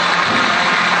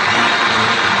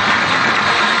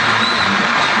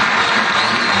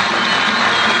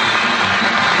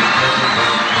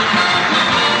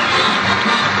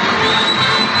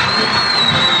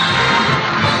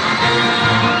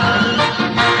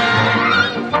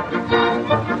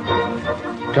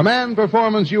 Command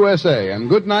Performance USA, and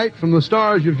good night from the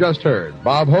stars you've just heard.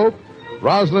 Bob Hope,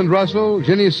 Rosalind Russell,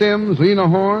 Ginny Sims, Lena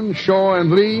Horne, Shaw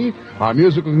and Lee, our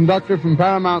musical conductor from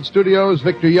Paramount Studios,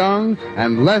 Victor Young,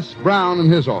 and Les Brown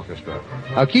and his orchestra.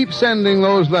 Now keep sending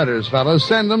those letters, fellas.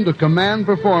 Send them to Command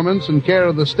Performance in care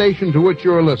of the station to which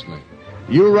you're listening.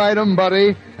 You write them,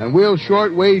 buddy, and we'll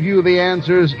shortwave you the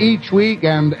answers each week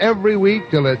and every week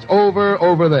till it's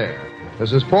over there.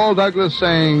 This is Paul Douglas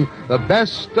saying the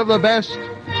best of the best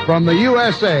from the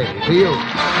USA to you.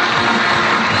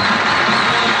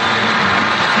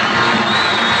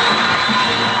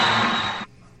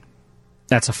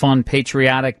 That's a fun,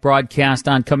 patriotic broadcast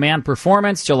on Command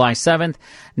Performance, July 7th,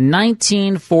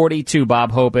 1942.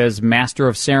 Bob Hope as Master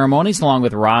of Ceremonies, along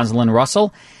with Rosalind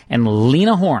Russell and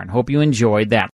Lena Horne. Hope you enjoyed that.